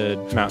 Kyle, to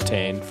Mount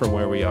Tane from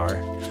where we are?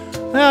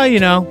 Well,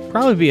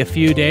 probably be a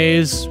few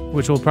days,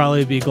 which will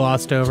probably be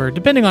glossed over,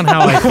 depending on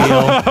how I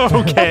feel.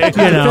 Okay.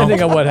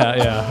 Depending on what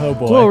yeah. Oh,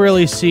 boy. We'll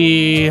really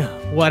see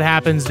what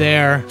happens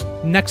there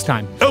next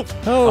time. Oh,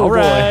 All boy.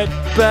 right.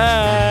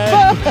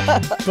 Bye.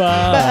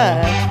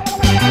 Bye.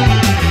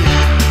 Bye.